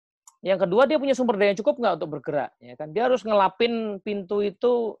 Yang kedua, dia punya sumber daya cukup nggak untuk bergerak, ya kan? Dia harus ngelapin pintu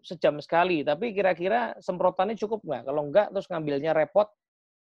itu sejam sekali, tapi kira-kira semprotannya cukup nggak? Kalau nggak, terus ngambilnya repot,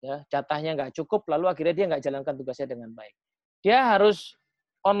 ya, jatahnya nggak cukup, lalu akhirnya dia nggak jalankan tugasnya dengan baik. Dia harus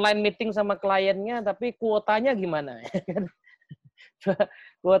online meeting sama kliennya, tapi kuotanya gimana?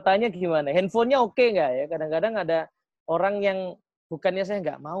 Kuotanya gimana? Handphonenya oke nggak ya? Kadang-kadang ada orang yang bukannya saya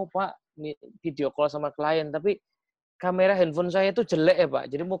nggak mau, Pak, video call sama klien, tapi kamera handphone saya itu jelek ya, Pak.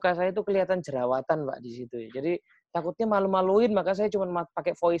 Jadi muka saya itu kelihatan jerawatan, Pak, di situ ya. Jadi takutnya malu-maluin, maka saya cuma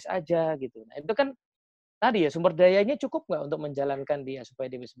pakai voice aja gitu. Nah, itu kan tadi ya, sumber dayanya cukup nggak untuk menjalankan dia supaya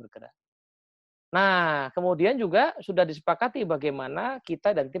dia bisa bergerak. Nah, kemudian juga sudah disepakati bagaimana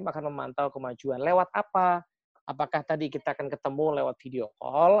kita dan tim akan memantau kemajuan. Lewat apa? Apakah tadi kita akan ketemu lewat video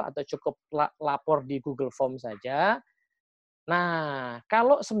call atau cukup lapor di Google Form saja? Nah,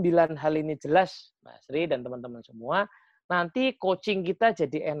 kalau 9 hal ini jelas, Mas Ri dan teman-teman semua, nanti coaching kita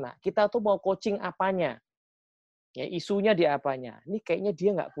jadi enak. Kita tuh mau coaching apanya? Ya, isunya di apanya? Ini kayaknya dia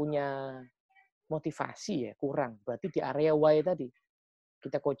nggak punya motivasi ya, kurang. Berarti di area why tadi,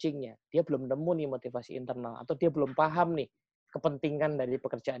 kita coachingnya. Dia belum nemu nih motivasi internal, atau dia belum paham nih kepentingan dari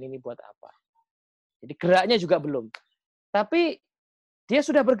pekerjaan ini buat apa. Jadi geraknya juga belum. Tapi dia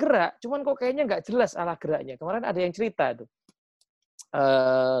sudah bergerak, cuman kok kayaknya nggak jelas arah geraknya. Kemarin ada yang cerita tuh.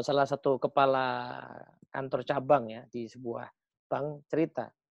 Salah satu kepala kantor cabang ya di sebuah bank cerita.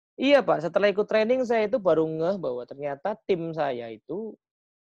 Iya Pak, setelah ikut training saya itu baru ngeh bahwa ternyata tim saya itu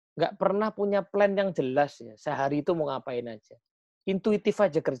nggak pernah punya plan yang jelas ya. Sehari itu mau ngapain aja. Intuitif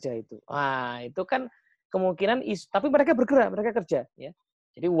aja kerja itu. Nah, itu kan kemungkinan tapi mereka bergerak, mereka kerja ya.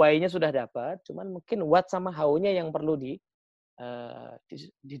 Jadi why-nya sudah dapat, cuman mungkin what sama how-nya yang perlu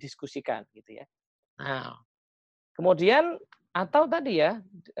didiskusikan gitu ya. Nah, kemudian atau tadi ya,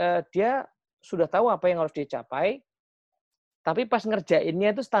 dia sudah tahu apa yang harus dicapai, tapi pas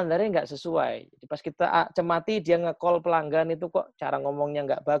ngerjainnya itu standarnya nggak sesuai. Jadi pas kita cemati dia nge-call pelanggan itu kok cara ngomongnya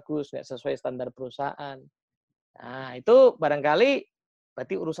nggak bagus, nggak sesuai standar perusahaan. Nah, itu barangkali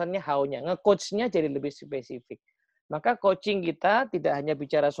berarti urusannya how-nya. Nge-coach-nya jadi lebih spesifik. Maka coaching kita tidak hanya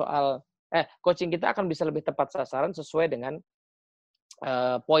bicara soal, coaching kita akan bisa lebih tepat sasaran sesuai dengan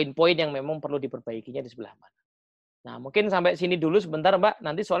poin-poin yang memang perlu diperbaikinya di sebelah mana. Nah, mungkin sampai sini dulu sebentar, Mbak.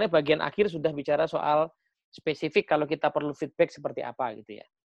 Nanti soalnya bagian akhir sudah bicara soal spesifik kalau kita perlu feedback seperti apa gitu ya.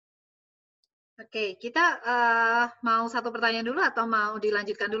 Oke, kita mau satu pertanyaan dulu atau mau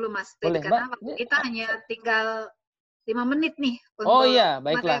dilanjutkan dulu, Mas? Boleh, Karena Mbak. waktu kita hanya tinggal 5 menit nih Oh untuk iya,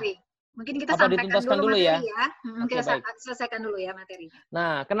 baiklah. materi. Mungkin kita Apa sampaikan dituntaskan dulu materi ya? Oke, Kita baik. selesaikan dulu ya materinya.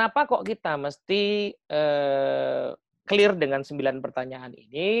 Nah, kenapa kok kita mesti clear dengan 9 pertanyaan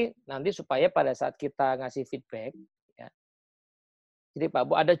ini? Nanti supaya pada saat kita ngasih feedback, ya. Jadi Pak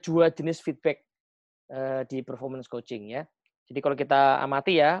Bu, ada 2 jenis feedback di performance coaching ya. Jadi kalau kita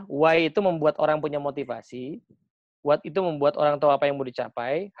amati ya, why itu membuat orang punya motivasi, what itu membuat orang tahu apa yang mau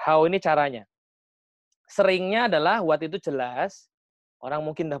dicapai, how ini caranya. Seringnya adalah what itu jelas, orang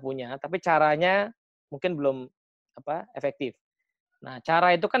mungkin udah punya, tapi caranya mungkin belum efektif. Nah,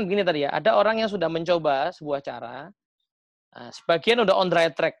 cara itu kan begini tadi ya, ada orang yang sudah mencoba sebuah cara, sebagian udah on the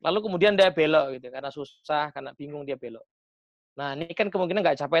right track, lalu kemudian dia belok gitu, karena susah, karena bingung dia belok. Nah, ini kan kemungkinan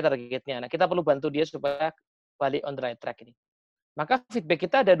nggak capai targetnya. Nah, kita perlu bantu dia supaya balik on the right track ini. Maka feedback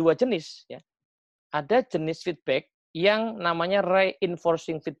kita ada 2 jenis ya. Ada jenis feedback yang namanya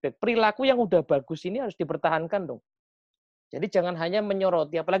reinforcing feedback. Perilaku yang udah bagus ini harus dipertahankan dong. Jadi jangan hanya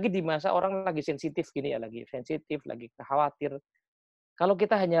menyoroti, apalagi di masa orang lagi sensitif gini ya, lagi sensitif, lagi khawatir. Kalau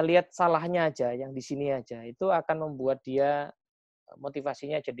kita hanya lihat salahnya aja, yang di sini aja, itu akan membuat dia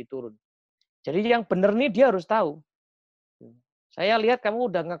motivasinya jadi turun. Jadi yang benar nih dia harus tahu. Saya lihat kamu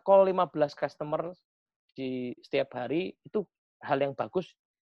udah nge-call 15 customer di setiap hari, itu hal yang bagus.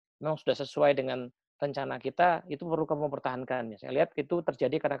 Memang sudah sesuai dengan rencana kita, itu perlu kamu pertahankan. Saya lihat itu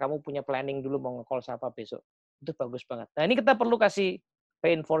terjadi karena kamu punya planning dulu mau nge-call siapa besok. Itu bagus banget. Nah, ini kita perlu kasih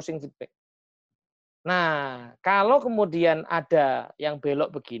reinforcing feedback. Nah, kalau kemudian ada yang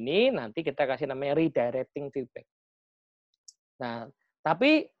belok begini, nanti kita kasih namanya redirecting feedback. Nah,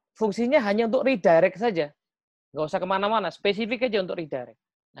 tapi fungsinya hanya untuk redirect saja. Nggak usah kemana-mana, spesifik aja untuk redirect.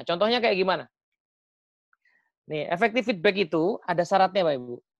 Nah, contohnya kayak gimana? Nih, efektif feedback itu ada syaratnya, Pak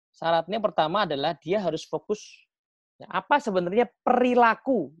Ibu. Syaratnya pertama adalah dia harus fokus. Nah, apa sebenarnya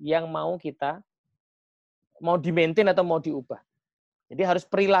perilaku yang mau di-maintain atau mau diubah. Jadi harus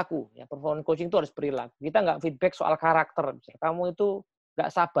perilaku. Ya, performance coaching itu harus perilaku. Kita nggak feedback soal karakter. Misalnya, kamu itu nggak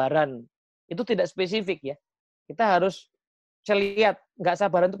sabaran. Itu tidak spesifik ya. Kita harus lihat nggak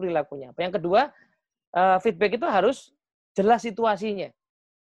sabaran itu perilakunya. Yang kedua, feedback itu harus jelas situasinya.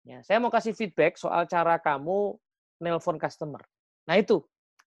 Ya, saya mau kasih feedback soal cara kamu nelpon customer. Nah itu,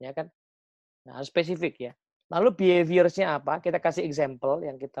 ya kan? Nah, harus spesifik ya. Lalu behaviors-nya apa? Kita kasih example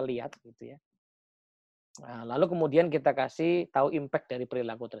yang kita lihat gitu ya. Nah, lalu kemudian kita kasih tahu impact dari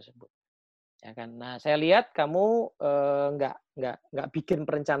perilaku tersebut. Ya kan? Nah, saya lihat kamu nggak bikin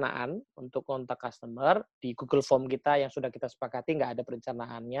perencanaan untuk kontak customer di Google Form kita yang sudah kita sepakati nggak ada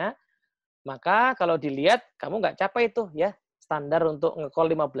perencanaannya. Maka kalau dilihat kamu nggak capai itu ya standar untuk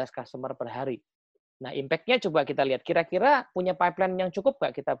nge-call 15 customer per hari. Nah, impact-nya coba kita lihat. Kira-kira punya pipeline yang cukup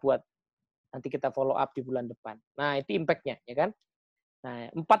nggak kita buat? Nanti kita follow up di bulan depan. Nah, itu impact-nya, ya kan?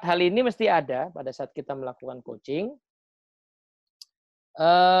 Nah, 4 hal ini mesti ada pada saat kita melakukan coaching.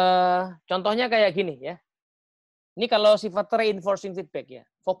 Contohnya kayak gini ya. Ini kalau sifat reinforcing feedback ya.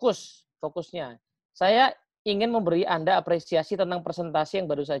 Fokusnya. Saya ingin memberi Anda apresiasi tentang presentasi yang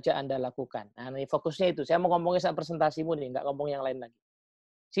baru saja Anda lakukan. Nah, ini fokusnya itu. Saya mau ngomongin soal presentasimu nih, nggak ngomong yang lain lagi.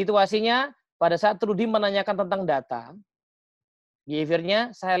 Situasinya, pada saat Trudy menanyakan tentang data, behavior-nya,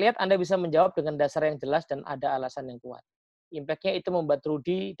 saya lihat Anda bisa menjawab dengan dasar yang jelas dan ada alasan yang kuat. Impact-nya itu membuat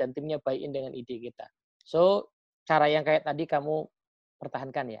Trudy dan timnya buy-in dengan ide kita. So, cara yang kayak tadi kamu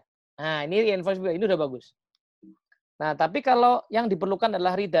pertahankan ya. Nah, ini reinforcement, ini udah bagus. Nah, tapi kalau yang diperlukan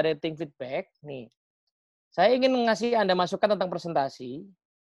adalah redirecting feedback, nih, saya ingin ngasih Anda masukan tentang presentasi,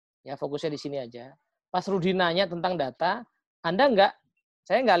 ya fokusnya di sini aja. Pas Rudy nanya tentang data,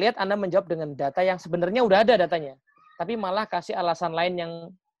 saya nggak lihat Anda menjawab dengan data yang sebenarnya udah ada datanya, tapi malah kasih alasan lain yang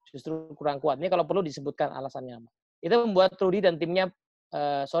justru kurang kuat. Ini kalau perlu disebutkan alasannya apa. Itu membuat Rudy dan timnya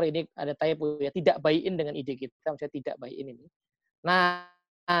sorry ini ada typo ya, tidak buy in dengan ide kita, maksudnya tidak buy in ini. Nah,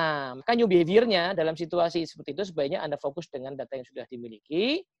 maka new behavior-nya dalam situasi seperti itu sebaiknya Anda fokus dengan data yang sudah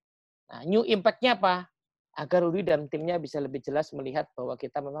dimiliki. Nah, new impact-nya apa? Agar Rudi dan timnya bisa lebih jelas melihat bahwa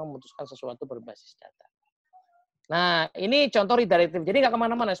kita memang memutuskan sesuatu berbasis data. Nah, ini contoh redirective. Jadi nggak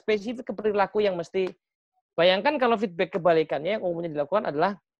kemana-mana, spesifik ke perilaku yang mesti. Bayangkan kalau feedback kebalikannya yang umumnya dilakukan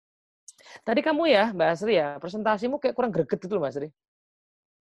adalah, tadi kamu ya, Mbak Asri ya, presentasimu kayak kurang greget gitu loh, Mbak Asri.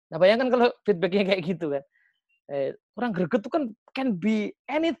 Nah, bayangkan kalau feedbacknya kayak gitu kan. Kurang greget itu kan can be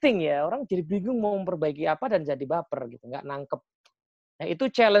anything ya. Orang jadi bingung mau memperbaiki apa dan jadi baper gitu, nggak nangkep. Nah,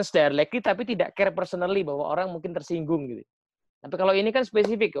 itu challenge directly tapi tidak care personally bahwa orang mungkin tersinggung gitu. Tapi kalau ini kan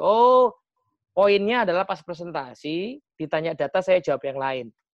spesifik. Oh, poinnya adalah pas presentasi, ditanya data saya jawab yang lain.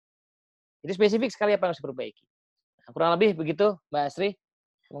 Jadi spesifik sekali apa yang harus diperbaiki. Nah, kurang lebih begitu, Mbak Asri.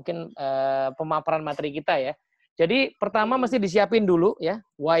 Mungkin pemaparan materi kita ya. Jadi pertama mesti disiapin dulu ya,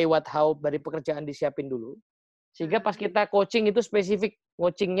 why, what, how dari pekerjaan disiapin dulu. Sehingga pas kita coaching itu spesifik,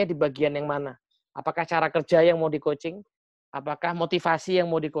 coachingnya di bagian yang mana. Apakah cara kerja yang mau di coaching, apakah motivasi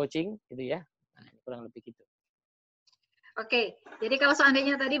yang mau di coaching, gitu ya. Nah, kurang lebih gitu. Oke, jadi kalau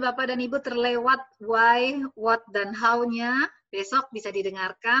seandainya tadi Bapak dan Ibu terlewat why, what, dan how-nya, besok bisa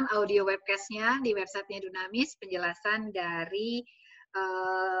didengarkan audio webcast-nya di website-nya Dunamis, penjelasan dari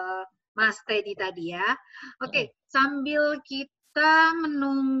Mas Teddy tadi ya. Oke, sambil kita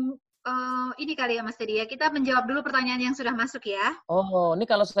menunggu, ini kali ya Mas Teddy ya, kita menjawab dulu pertanyaan yang sudah masuk ya. Oh, ini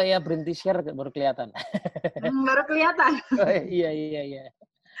kalau saya berhenti share baru kelihatan. Baru kelihatan. Oh, iya.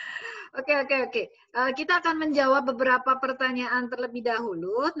 Oke. Kita akan menjawab beberapa pertanyaan terlebih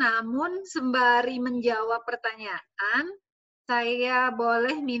dahulu, namun sembari menjawab pertanyaan, saya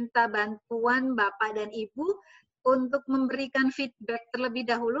boleh minta bantuan Bapak dan Ibu untuk memberikan feedback terlebih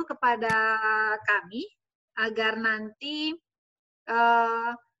dahulu kepada kami, agar nanti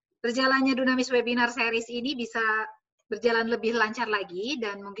berjalannya Dunamis Webinar Series ini bisa berjalan lebih lancar lagi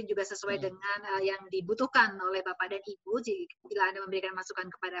dan mungkin juga sesuai dengan yang dibutuhkan oleh Bapak dan Ibu bila Anda memberikan masukan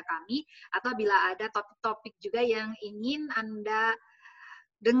kepada kami atau bila ada topik-topik juga yang ingin Anda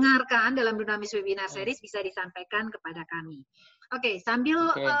dengarkan dalam Dunamis Webinar Series bisa disampaikan kepada kami. Oke, sambil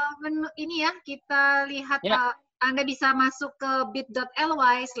ini ya kita lihat Anda bisa masuk ke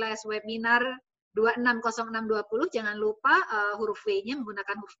bit.ly/webinar 260620, jangan lupa huruf W-nya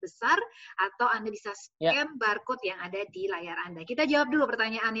menggunakan huruf besar, atau Anda bisa scan barcode yang ada di layar Anda. Kita jawab dulu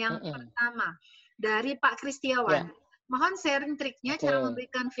pertanyaan yang pertama dari Pak Kristiawan. Mohon sharing triknya cara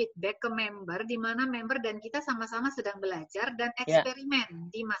memberikan feedback ke member, di mana member dan kita sama-sama sedang belajar dan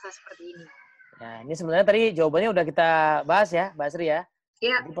eksperimen di masa seperti ini. Nah, ini sebenarnya tadi jawabannya udah kita bahas ya, Mbak Sri ya.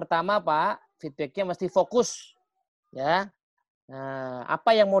 Jadi pertama Pak, feedbacknya mesti fokus. Ya. Nah,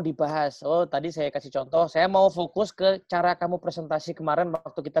 apa yang mau dibahas? Oh, tadi saya kasih contoh, saya mau fokus ke cara kamu presentasi kemarin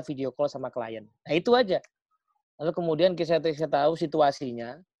waktu kita video call sama klien. Nah, itu aja. Lalu kemudian kita tahu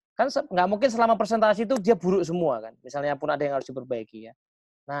situasinya. Kan nggak mungkin selama presentasi itu dia buruk semua kan. Misalnya pun ada yang harus diperbaiki ya.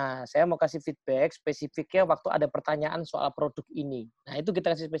 Nah, saya mau kasih feedback spesifiknya waktu ada pertanyaan soal produk ini. Nah, itu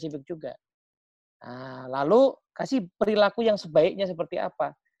kita kasih spesifik juga. Nah, lalu kasih perilaku yang sebaiknya seperti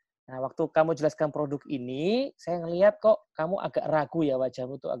apa. Nah, waktu kamu jelaskan produk ini, saya ngelihat kok kamu agak ragu ya,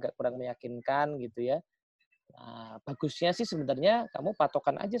 wajahmu tuh agak kurang meyakinkan gitu ya. Nah, bagusnya sih sebenarnya kamu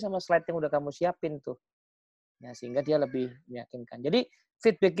patokan aja sama slide yang udah kamu siapin tuh. Nah, sehingga dia lebih meyakinkan. Jadi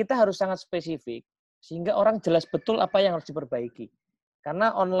feedback kita harus sangat spesifik, sehingga orang jelas betul apa yang harus diperbaiki.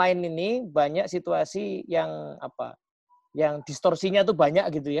 Karena online ini banyak situasi yang yang distorsinya tuh banyak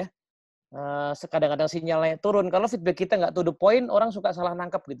gitu ya. Kadang-kadang sinyalnya turun. Kalau feedback kita nggak to the point, orang suka salah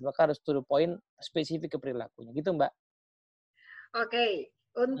nangkap gitu. Maka harus to the point, spesifik ke perilakunya. Gitu, Mbak. Oke.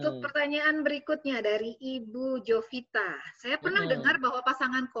 Untuk pertanyaan berikutnya dari Ibu Jovita. Saya pernah dengar bahwa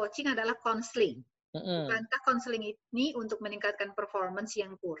pasangan coaching adalah konseling. Bukankah konseling ini untuk meningkatkan performance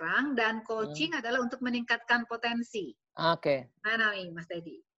yang kurang dan coaching adalah untuk meningkatkan potensi? Oke. Mana nih, Mas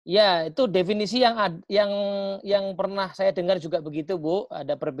Teddy? Ya, itu definisi yang pernah saya dengar juga begitu, Bu.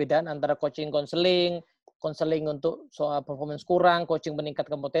 Ada perbedaan antara coaching konseling untuk soal performance kurang, coaching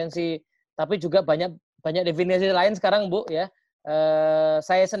meningkatkan potensi. Tapi juga banyak definisi lain sekarang, Bu, ya.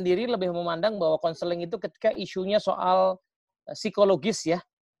 Saya sendiri lebih memandang bahwa konseling itu ketika isunya soal psikologis ya.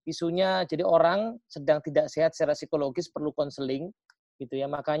 Isunya jadi orang sedang tidak sehat secara psikologis perlu konseling gitu ya.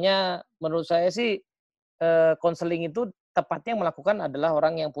 Makanya menurut saya sih konseling itu tepatnya yang melakukan adalah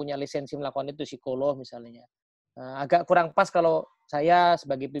orang yang punya lisensi melakukan itu, psikolog misalnya. Agak kurang pas kalau saya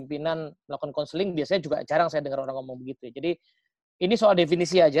sebagai pimpinan melakukan konseling, biasanya juga jarang saya dengar orang ngomong begitu. Jadi ini soal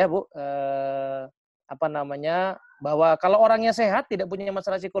definisi aja, Bu. bahwa kalau orangnya sehat, tidak punya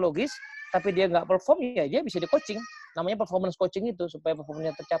masalah psikologis, tapi dia nggak perform, ya dia bisa di-coaching. Namanya performance coaching itu, supaya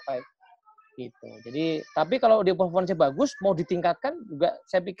performanya tercapai. Gitu. Jadi, tapi kalau dia performanya bagus, mau ditingkatkan juga,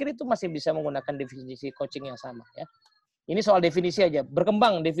 saya pikir itu masih bisa menggunakan definisi coaching yang sama. Ya. Ini soal definisi aja.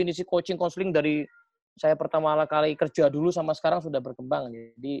 Berkembang definisi coaching, konseling dari saya pertama kali kerja dulu sama sekarang sudah berkembang.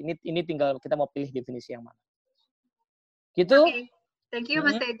 Jadi ini tinggal kita mau pilih definisi yang mana. Gitu. Oke. Thank you,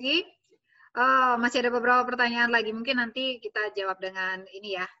 Mas Teddy. Masih ada beberapa pertanyaan lagi. Mungkin nanti kita jawab dengan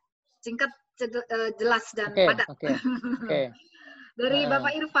ini ya. Singkat, jelas, dan padat. Oke. Dari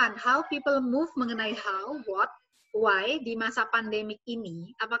Bapak Irfan, how people move mengenai how, what, why di masa pandemik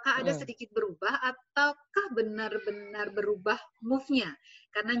ini, apakah ada sedikit berubah ataukah benar-benar berubah move-nya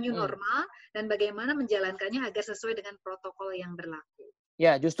karena new normal, dan bagaimana menjalankannya agar sesuai dengan protokol yang berlaku?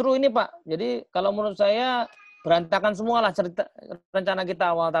 Ya, justru ini Pak. Jadi kalau menurut saya berantakan semua lah cerita rencana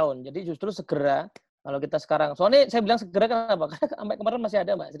kita awal tahun. Jadi justru segera, kalau kita sekarang, soalnya saya bilang segera kenapa? Karena sampai kemarin masih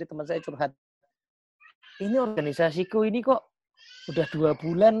ada Mbak, jadi teman saya curhat. Ini organisasiku ini kok udah 2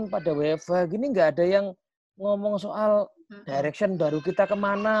 bulan pada WFH gini, nggak ada yang ngomong soal direction baru kita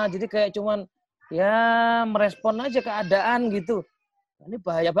kemana. Jadi kayak cuman ya merespon aja keadaan gitu. Ini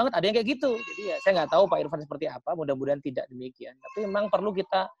bahaya banget, ada yang kayak gitu. Jadi ya saya nggak tahu Pak Irfan seperti apa, mudah-mudahan tidak demikian. Tapi memang perlu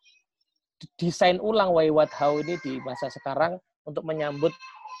kita desain ulang why, what, how ini di masa sekarang untuk menyambut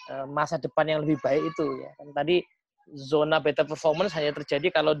masa depan yang lebih baik itu. Ya. Kan tadi zona better performance hanya terjadi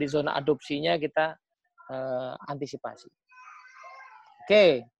kalau di zona adopsinya kita antisipasi.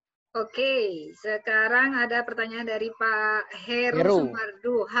 Oke, sekarang ada pertanyaan dari Pak Heru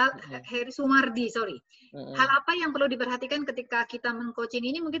Sumardi. Hal apa yang perlu diperhatikan ketika kita meng-coaching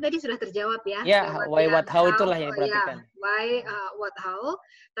ini? Mungkin tadi sudah terjawab ya. Ya, why, what, how itulah yang diperhatikan. Why, what, how.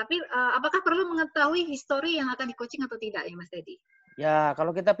 Tapi apakah perlu mengetahui histori yang akan di-coaching atau tidak ya Mas Teddy? Ya,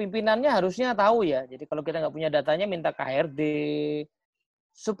 kalau kita pimpinannya harusnya tahu ya. Jadi kalau kita nggak punya datanya, minta ke HRD.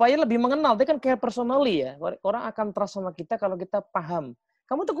 Supaya lebih mengenal, dia kan care personally ya. Orang akan trust sama kita kalau kita paham.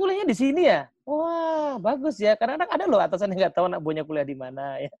 Kamu tuh kuliahnya di sini ya? Wah, bagus ya. Karena ada loh atasan yang nggak tahu anak buahnya kuliah di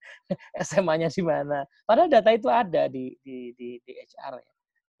mana, ya. SMA-nya di mana. Padahal data itu ada di HR ya.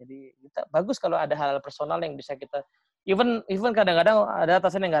 Jadi kita, bagus kalau ada hal-hal personal yang bisa kita, even kadang-kadang ada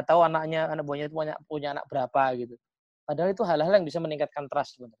atasan yang nggak tahu anak buahnya itu punya anak berapa gitu. Padahal itu hal-hal yang bisa meningkatkan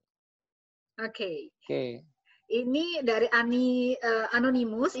trust sebenarnya. Oke. Ini dari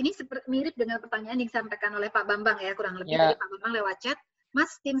Anonymous, ini mirip dengan pertanyaan yang disampaikan oleh Pak Bambang ya, kurang lebih dari Pak Bambang lewat chat.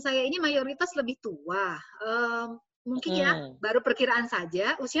 Mas, tim saya ini mayoritas lebih tua. Mungkin ya, baru perkiraan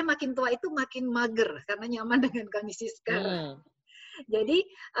saja, usia makin tua itu makin mager, karena nyaman dengan kondisi sekarang. Jadi,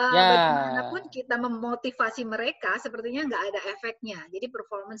 bagaimanapun kita memotivasi mereka, sepertinya nggak ada efeknya. Jadi,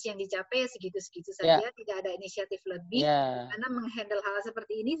 performance yang dicapai segitu-segitu saja, tidak ada inisiatif lebih, karena menghandle hal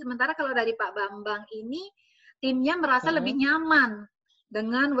seperti ini. Sementara kalau dari Pak Bambang ini, timnya merasa lebih nyaman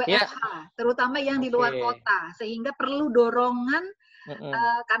dengan WFH, terutama yang di luar kota, sehingga perlu dorongan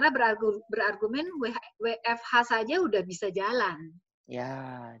karena berargumen WFH saja udah bisa jalan.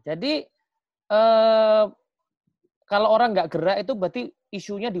 Ya, jadi kalau orang nggak gerak itu berarti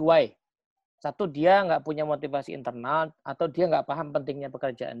isunya di why. Satu, dia nggak punya motivasi internal atau dia nggak paham pentingnya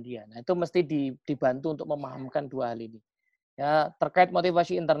pekerjaan dia. Nah, itu mesti dibantu untuk memahamkan dua hal ini. Ya, terkait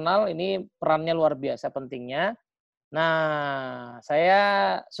motivasi internal ini perannya luar biasa pentingnya. Nah, saya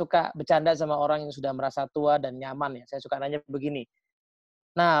suka bercanda sama orang yang sudah merasa tua dan nyaman ya. Saya suka nanya begini.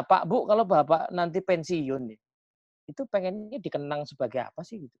 Nah, Pak, Bu, kalau Bapak nanti pensiun nih, itu pengennya dikenang sebagai apa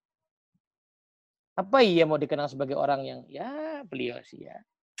sih gitu? Apa iya mau dikenang sebagai orang yang ya beliau sih ya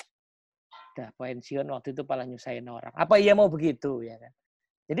udah pensiun waktu itu malah nyusahin orang. Apa iya mau begitu ya kan?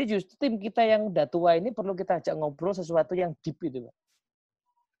 Jadi justru tim kita yang udah tua ini perlu kita ajak ngobrol sesuatu yang deep itu, Pak.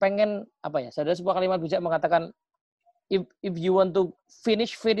 Pengen apa ya? Ada sebuah kalimat bijak mengatakan if you want to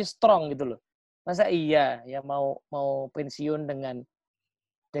finish very strong gitu loh. Masa iya ya mau pensiun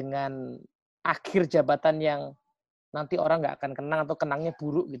dengan akhir jabatan yang nanti orang nggak akan kenang atau kenangnya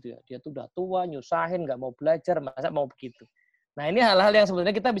buruk gitu ya. Dia tuh udah tua, nyusahin, nggak mau belajar, masa mau begitu. Nah, ini hal-hal yang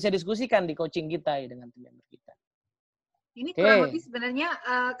sebenarnya kita bisa diskusikan di coaching kita ya dengan tim member kita. Ini kurang lebih sebenarnya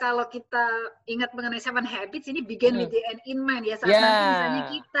kalau kita ingat mengenai 7 habits, ini begin with the end in mind ya. Saat nanti misalnya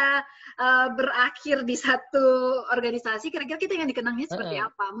kita berakhir di satu organisasi, kira-kira kita yang dikenangnya seperti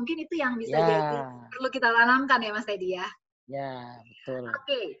apa? Mungkin itu yang bisa jadi perlu kita tanamkan ya Mas Teddy ya. Ya, betul.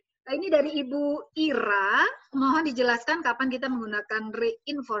 Oke. Nah, ini dari Ibu Ira, mohon dijelaskan kapan kita menggunakan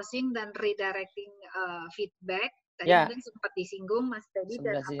reinforcing dan redirecting feedback. Tadi mungkin sempat disinggung Mas Teddy,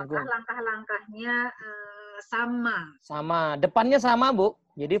 dan apakah langkah-langkahnya sama? Sama, depannya sama Bu.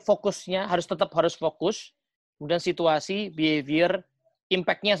 Jadi fokusnya harus fokus. Kemudian situasi, behavior,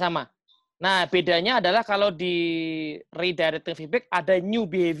 impact-nya sama. Nah, bedanya adalah kalau di redirecting feedback ada new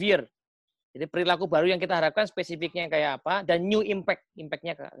behavior. Jadi perilaku baru yang kita harapkan spesifiknya kayak apa, dan new impact,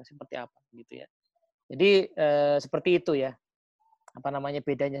 impact-nya seperti apa gitu ya. Jadi seperti itu ya, apa namanya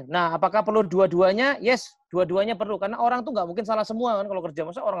bedanya. Nah, apakah perlu dua-duanya? Yes, dua-duanya perlu, karena orang tuh nggak mungkin salah semua kan kalau kerja.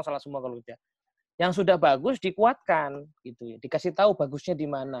 Masa orang salah semua kalau kerja? Yang sudah bagus dikuatkan gitu ya, dikasih tahu bagusnya di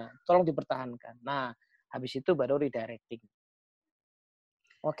mana, tolong dipertahankan. Nah, habis itu baru redirecting.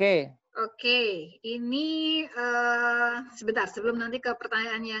 Oke. Oke, ini sebentar sebelum nanti ke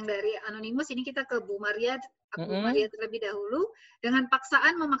pertanyaan yang dari Anonimus, ini kita ke Bu Maria. Bu Maria terlebih dahulu. Dengan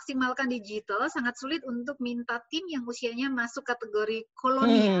paksaan memaksimalkan digital, sangat sulit untuk minta tim yang usianya masuk kategori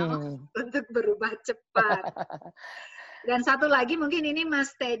kolonial untuk berubah cepat. Dan satu lagi mungkin ini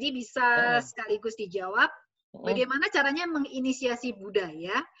Mas Teddy bisa sekaligus dijawab. Bagaimana caranya menginisiasi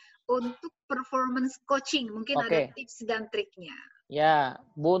budaya untuk performance coaching? Mungkin ada tips dan triknya. Ya,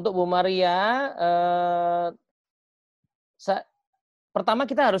 untuk Bu Maria, pertama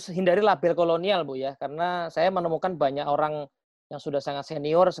kita harus hindari label kolonial, Bu ya, karena saya menemukan banyak orang yang sudah sangat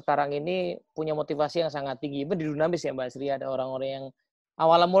senior sekarang ini punya motivasi yang sangat tinggi. Itu di Dunamis ya Mbak Sri, ada orang-orang yang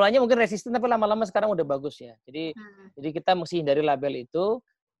awal mulanya mungkin resisten tapi lama-lama sekarang udah bagus ya. Jadi kita mesti hindari label itu.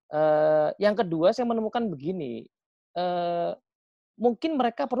 Yang kedua saya menemukan begini, mungkin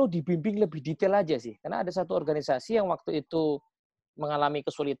mereka perlu dibimbing lebih detail aja sih, karena ada satu organisasi yang waktu itu mengalami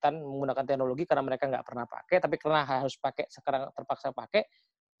kesulitan menggunakan teknologi karena mereka nggak pernah pakai, tapi karena harus pakai sekarang terpaksa pakai,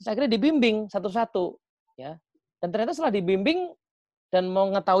 terus akhirnya dibimbing satu-satu, ya. Dan ternyata setelah dibimbing dan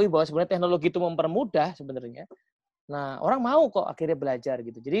mengetahui bahwa sebenarnya teknologi itu mempermudah sebenarnya, nah orang mau kok akhirnya belajar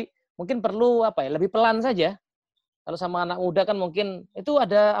gitu. Jadi mungkin perlu lebih pelan saja. Kalau sama anak muda kan mungkin itu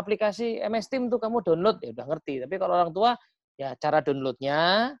ada aplikasi MS Team tuh kamu download ya udah ngerti. Tapi kalau orang tua ya cara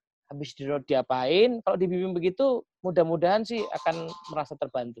downloadnya, habis download diapain, kalau dibimbing begitu mudah-mudahan sih akan merasa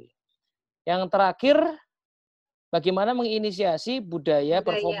terbantu. Yang terakhir, bagaimana menginisiasi budaya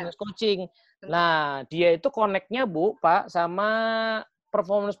performance coaching. Nah, dia itu connect-nya Bu, Pak, sama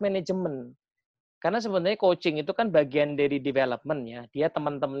performance management. Karena sebenarnya coaching itu kan bagian dari development ya. Dia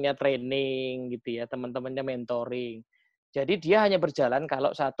teman-temannya training gitu ya, teman-temannya mentoring. Jadi dia hanya berjalan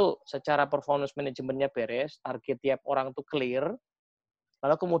kalau satu, secara performance manajemennya beres, target tiap orang itu clear,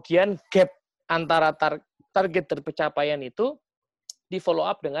 lalu kemudian gap antara target dan pencapaian itu di follow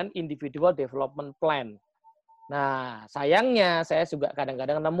up dengan individual development plan. Nah, sayangnya saya juga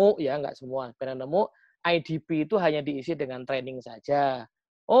kadang-kadang nemu, ya nggak semua, kadang nemu IDP itu hanya diisi dengan training saja.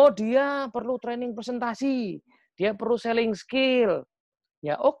 Oh, dia perlu training presentasi, dia perlu selling skill.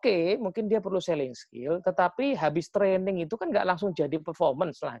 Ya oke, mungkin dia perlu selling skill, tetapi habis training itu kan nggak langsung jadi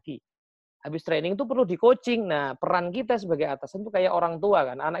performance lagi. Habis training itu perlu di coaching. Nah, peran kita sebagai atasan itu kayak orang tua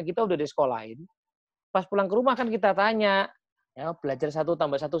kan. Anak kita udah disekolahin, pas pulang ke rumah kan kita tanya, ya belajar 1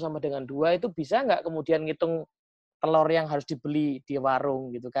 tambah 1 sama dengan 2 itu bisa nggak kemudian ngitung telur yang harus dibeli di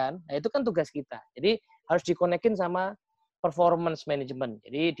warung gitu kan. Nah, itu kan tugas kita. Jadi harus dikonekin sama performance management.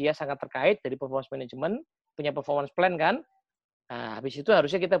 Jadi dia sangat terkait dari performance management, punya performance plan kan. Nah, habis itu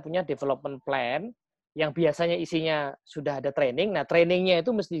harusnya kita punya development plan yang biasanya isinya sudah ada training. Nah, trainingnya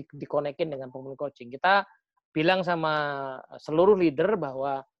itu mesti dikonekin dengan performance coaching. Kita bilang sama seluruh leader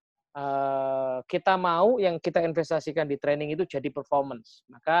bahwa kita mau yang kita investasikan di training itu jadi performance.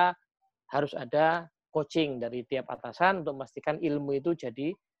 Maka harus ada coaching dari tiap atasan untuk memastikan ilmu itu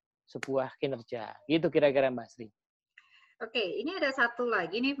jadi sebuah kinerja. Gitu kira-kira Mbak Sri. Oke, ini ada satu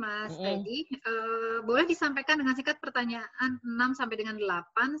lagi nih Mas Teddy. Boleh disampaikan dengan singkat pertanyaan 6 sampai dengan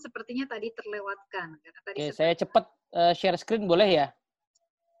 8, sepertinya tadi terlewatkan. Karena tadi saya cepat share screen boleh ya?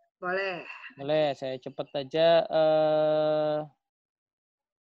 Boleh. Boleh, saya cepat aja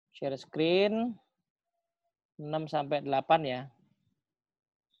share screen 6 sampai 8 ya.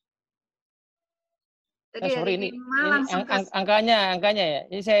 Tadi Sorry, dari ini angkanya ya.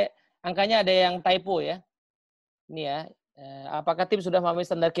 Ini angkanya ada yang typo ya. Ini ya. Apakah tim sudah memahami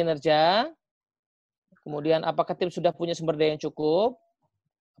standar kinerja? Kemudian apakah tim sudah punya sumber daya yang cukup?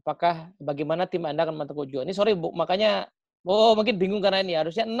 Apakah bagaimana tim Anda akan memantau tujuan? Ini sorry Bu, makanya mungkin bingung karena ini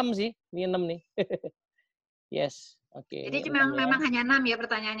harusnya 6 sih. Ini 6 nih. Yes. Oke, jadi ini memang hanya 6 ya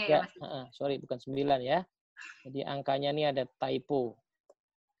pertanyaannya ya Mas. Sorry, bukan 9 ya. Jadi angkanya ini ada typo.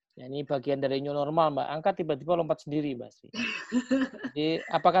 Ya, ini bagian dari new normal, Mbak. Angka tiba-tiba lompat sendiri, Mbak Sri. Jadi,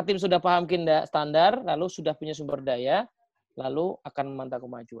 apakah tim sudah paham standar, lalu sudah punya sumber daya, lalu akan memantau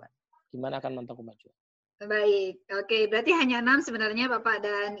kemajuan. Gimana akan memantau kemajuan? Baik, oke. Berarti hanya 6 sebenarnya Bapak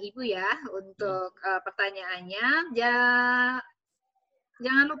dan Ibu ya untuk pertanyaannya.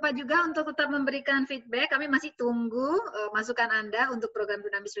 Jangan lupa juga untuk tetap memberikan feedback. Kami masih tunggu masukan Anda untuk program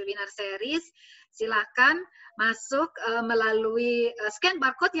Dunamis Webinar Series. Silakan masuk melalui scan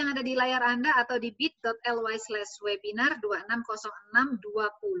barcode yang ada di layar Anda atau di bit.ly/webinar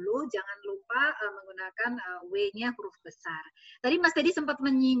 260620. Jangan lupa menggunakan W-nya huruf besar. Tadi Mas Teddy sempat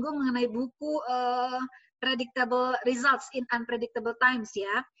menyinggung mengenai buku Predictable Results in Unpredictable Times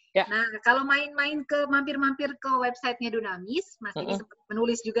ya. Ya. Nah, kalau mampir-mampir ke websitenya Dunamis, Mas Teddy sempat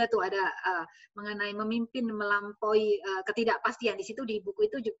menulis juga tuh ada mengenai memimpin melampaui ketidakpastian. Di situ di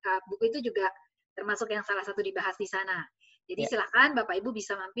buku itu juga termasuk yang salah satu dibahas di sana. Jadi silakan Bapak Ibu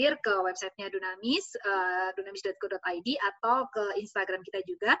bisa mampir ke websitenya Dunamis, dunamis.co.id atau ke Instagram kita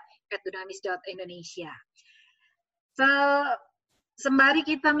juga @dunamis.indonesia. Sembari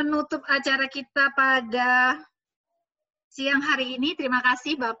kita menutup acara kita pada siang hari ini, terima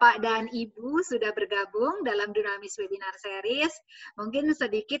kasih Bapak dan Ibu sudah bergabung dalam Dunamis Webinar Series. Mungkin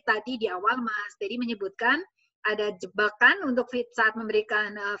sedikit tadi di awal Mas Teddy menyebutkan ada jebakan untuk saat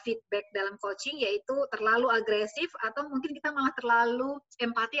memberikan feedback dalam coaching, yaitu terlalu agresif atau mungkin kita malah terlalu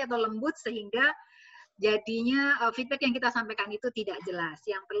empati atau lembut sehingga jadinya feedback yang kita sampaikan itu tidak jelas.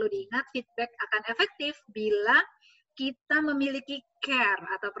 Yang perlu diingat, feedback akan efektif bila kita memiliki care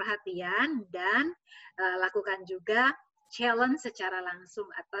atau perhatian dan lakukan juga challenge secara langsung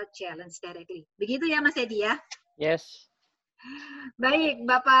atau challenge directly. Begitu ya Mas Edi ya? Yes. Baik,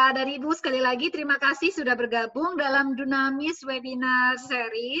 Bapak dari Ibu sekali lagi terima kasih sudah bergabung dalam Dunamis Webinar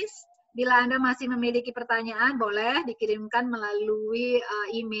Series. Bila Anda masih memiliki pertanyaan, boleh dikirimkan melalui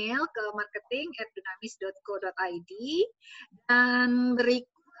email ke marketing@dunamis.co.id. Dan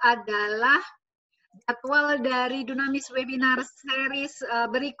berikut adalah jadwal dari Dunamis Webinar Series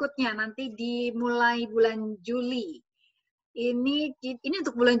berikutnya, nanti dimulai bulan Juli. Ini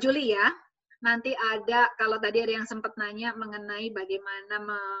untuk bulan Juli ya. Nanti ada, kalau tadi ada yang sempat nanya mengenai bagaimana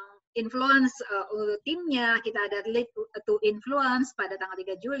influence timnya, kita ada lead to influence pada tanggal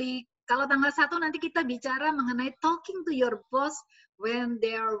 3 Juli. Kalau tanggal 1 nanti kita bicara mengenai talking to your boss when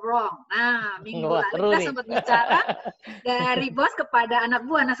they're wrong. Nah, minggu lalu kita sempat bicara dari bos kepada anak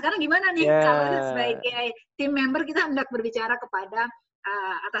buah. Nah, sekarang gimana nih kalau sebagai tim member kita hendak berbicara kepada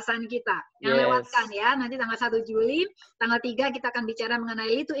atasan kita. Yang lewatkan ya, nanti tanggal 1 Juli, tanggal 3 kita akan bicara mengenai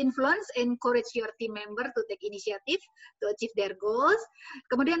lead to influence, encourage your team member to take initiative to achieve their goals.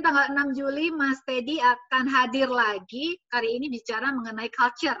 Kemudian tanggal 6 Juli, Mas Teddy akan hadir lagi, kali ini bicara mengenai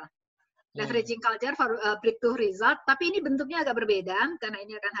culture. Leveraging culture for breakthrough result, tapi ini bentuknya agak berbeda, karena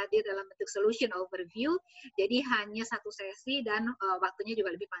ini akan hadir dalam bentuk solution overview, jadi hanya satu sesi dan waktunya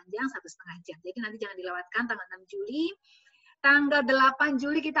juga lebih panjang, 1,5 jam. Jadi nanti jangan dilewatkan tanggal 6 Juli. Tanggal 8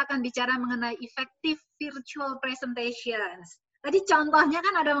 Juli kita akan bicara mengenai effective virtual presentations. Tadi contohnya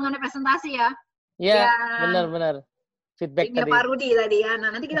kan ada mengenai presentasi ya. Iya, benar-benar. Feedback tadi. Pak Rudi tadi ya.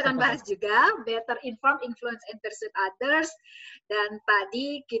 Nah, nanti kita akan bahas juga better inform, influence, and persuade others. Dan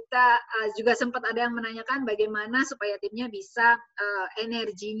tadi kita juga sempat ada yang menanyakan bagaimana supaya timnya bisa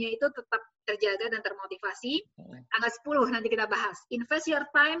energinya itu tetap terjaga dan termotivasi. Tanggal 10 nanti kita bahas. Invest your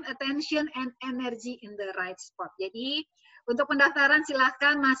time, attention, and energy in the right spot. Jadi, untuk pendaftaran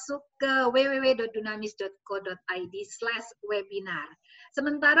silahkan masuk ke www.dunamis.co.id/webinar.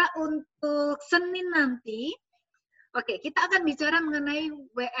 Sementara untuk Senin nanti, oke, kita akan bicara mengenai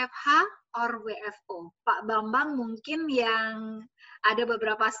WFH or WFO. Pak Bambang mungkin yang ada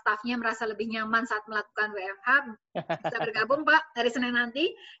beberapa stafnya merasa lebih nyaman saat melakukan WFH, bisa bergabung Pak hari Senin nanti.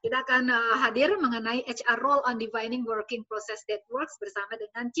 Kita akan hadir mengenai HR role on defining working process that works bersama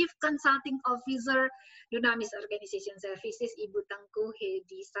dengan Chief Consulting Officer Dunamis Organization Services, Ibu Tengku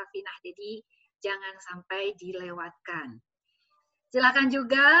Hedi Safinah. Jadi jangan sampai dilewatkan. Silakan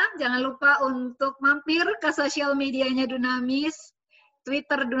juga, jangan lupa untuk mampir ke sosial medianya Dunamis,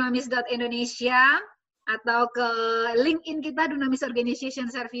 Twitter dunamis.indonesia, atau ke LinkedIn kita Dunamis Organization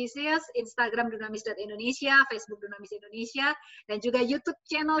Services, Instagram dunamis.indonesia, Facebook Dunamis Indonesia, dan juga YouTube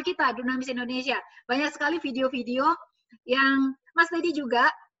channel kita Dunamis Indonesia. Banyak sekali video-video yang Mas Teddy juga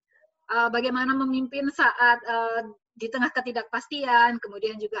bagaimana memimpin saat di tengah ketidakpastian,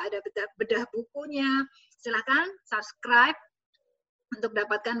 kemudian juga ada bedah bukunya. Silakan subscribe untuk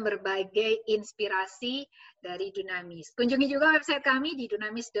dapatkan berbagai inspirasi dari Dunamis. Kunjungi juga website kami di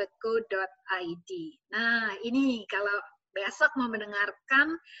dunamis.co.id. Nah, ini kalau besok mau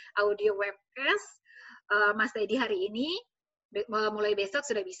mendengarkan audio webcast Mas Teddy hari ini, mulai besok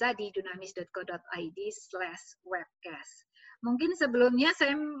sudah bisa di dunamis.co.id/webcast. Mungkin sebelumnya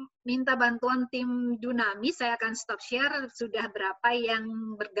saya minta bantuan tim Dunamis, saya akan stop share sudah berapa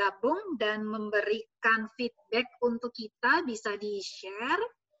yang bergabung dan memberikan feedback untuk kita, bisa di-share.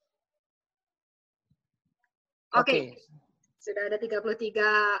 Oke. Sudah ada 33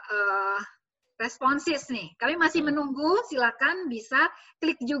 responsis nih. Kami masih menunggu, silakan bisa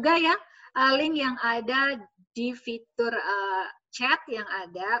klik juga ya link yang ada di fitur chat yang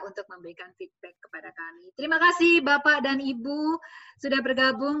ada untuk memberikan feedback kepada kami. Terima kasih Bapak dan Ibu sudah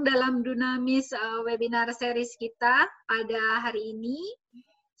bergabung dalam Dunamis webinar series kita pada hari ini.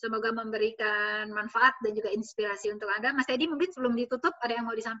 Semoga memberikan manfaat dan juga inspirasi untuk Anda. Mas Edi, mungkin sebelum ditutup, ada yang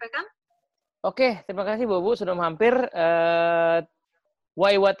mau disampaikan? Oke, terima kasih Bu sudah mampir.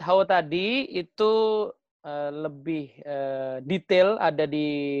 Why, what, how tadi itu lebih detail ada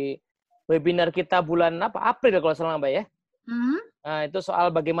di webinar kita bulan April kalau salah Mbak ya. Nah, itu soal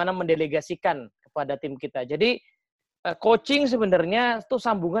bagaimana mendelegasikan kepada tim kita. Jadi coaching sebenarnya itu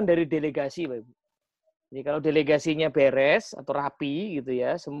sambungan dari delegasi, Mbak Ibu. Jadi kalau delegasinya beres atau rapi gitu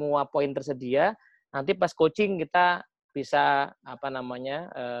ya, semua poin tersedia, nanti pas coaching kita bisa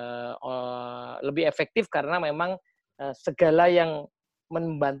lebih efektif karena memang segala yang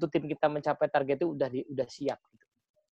membantu tim kita mencapai target itu udah siap.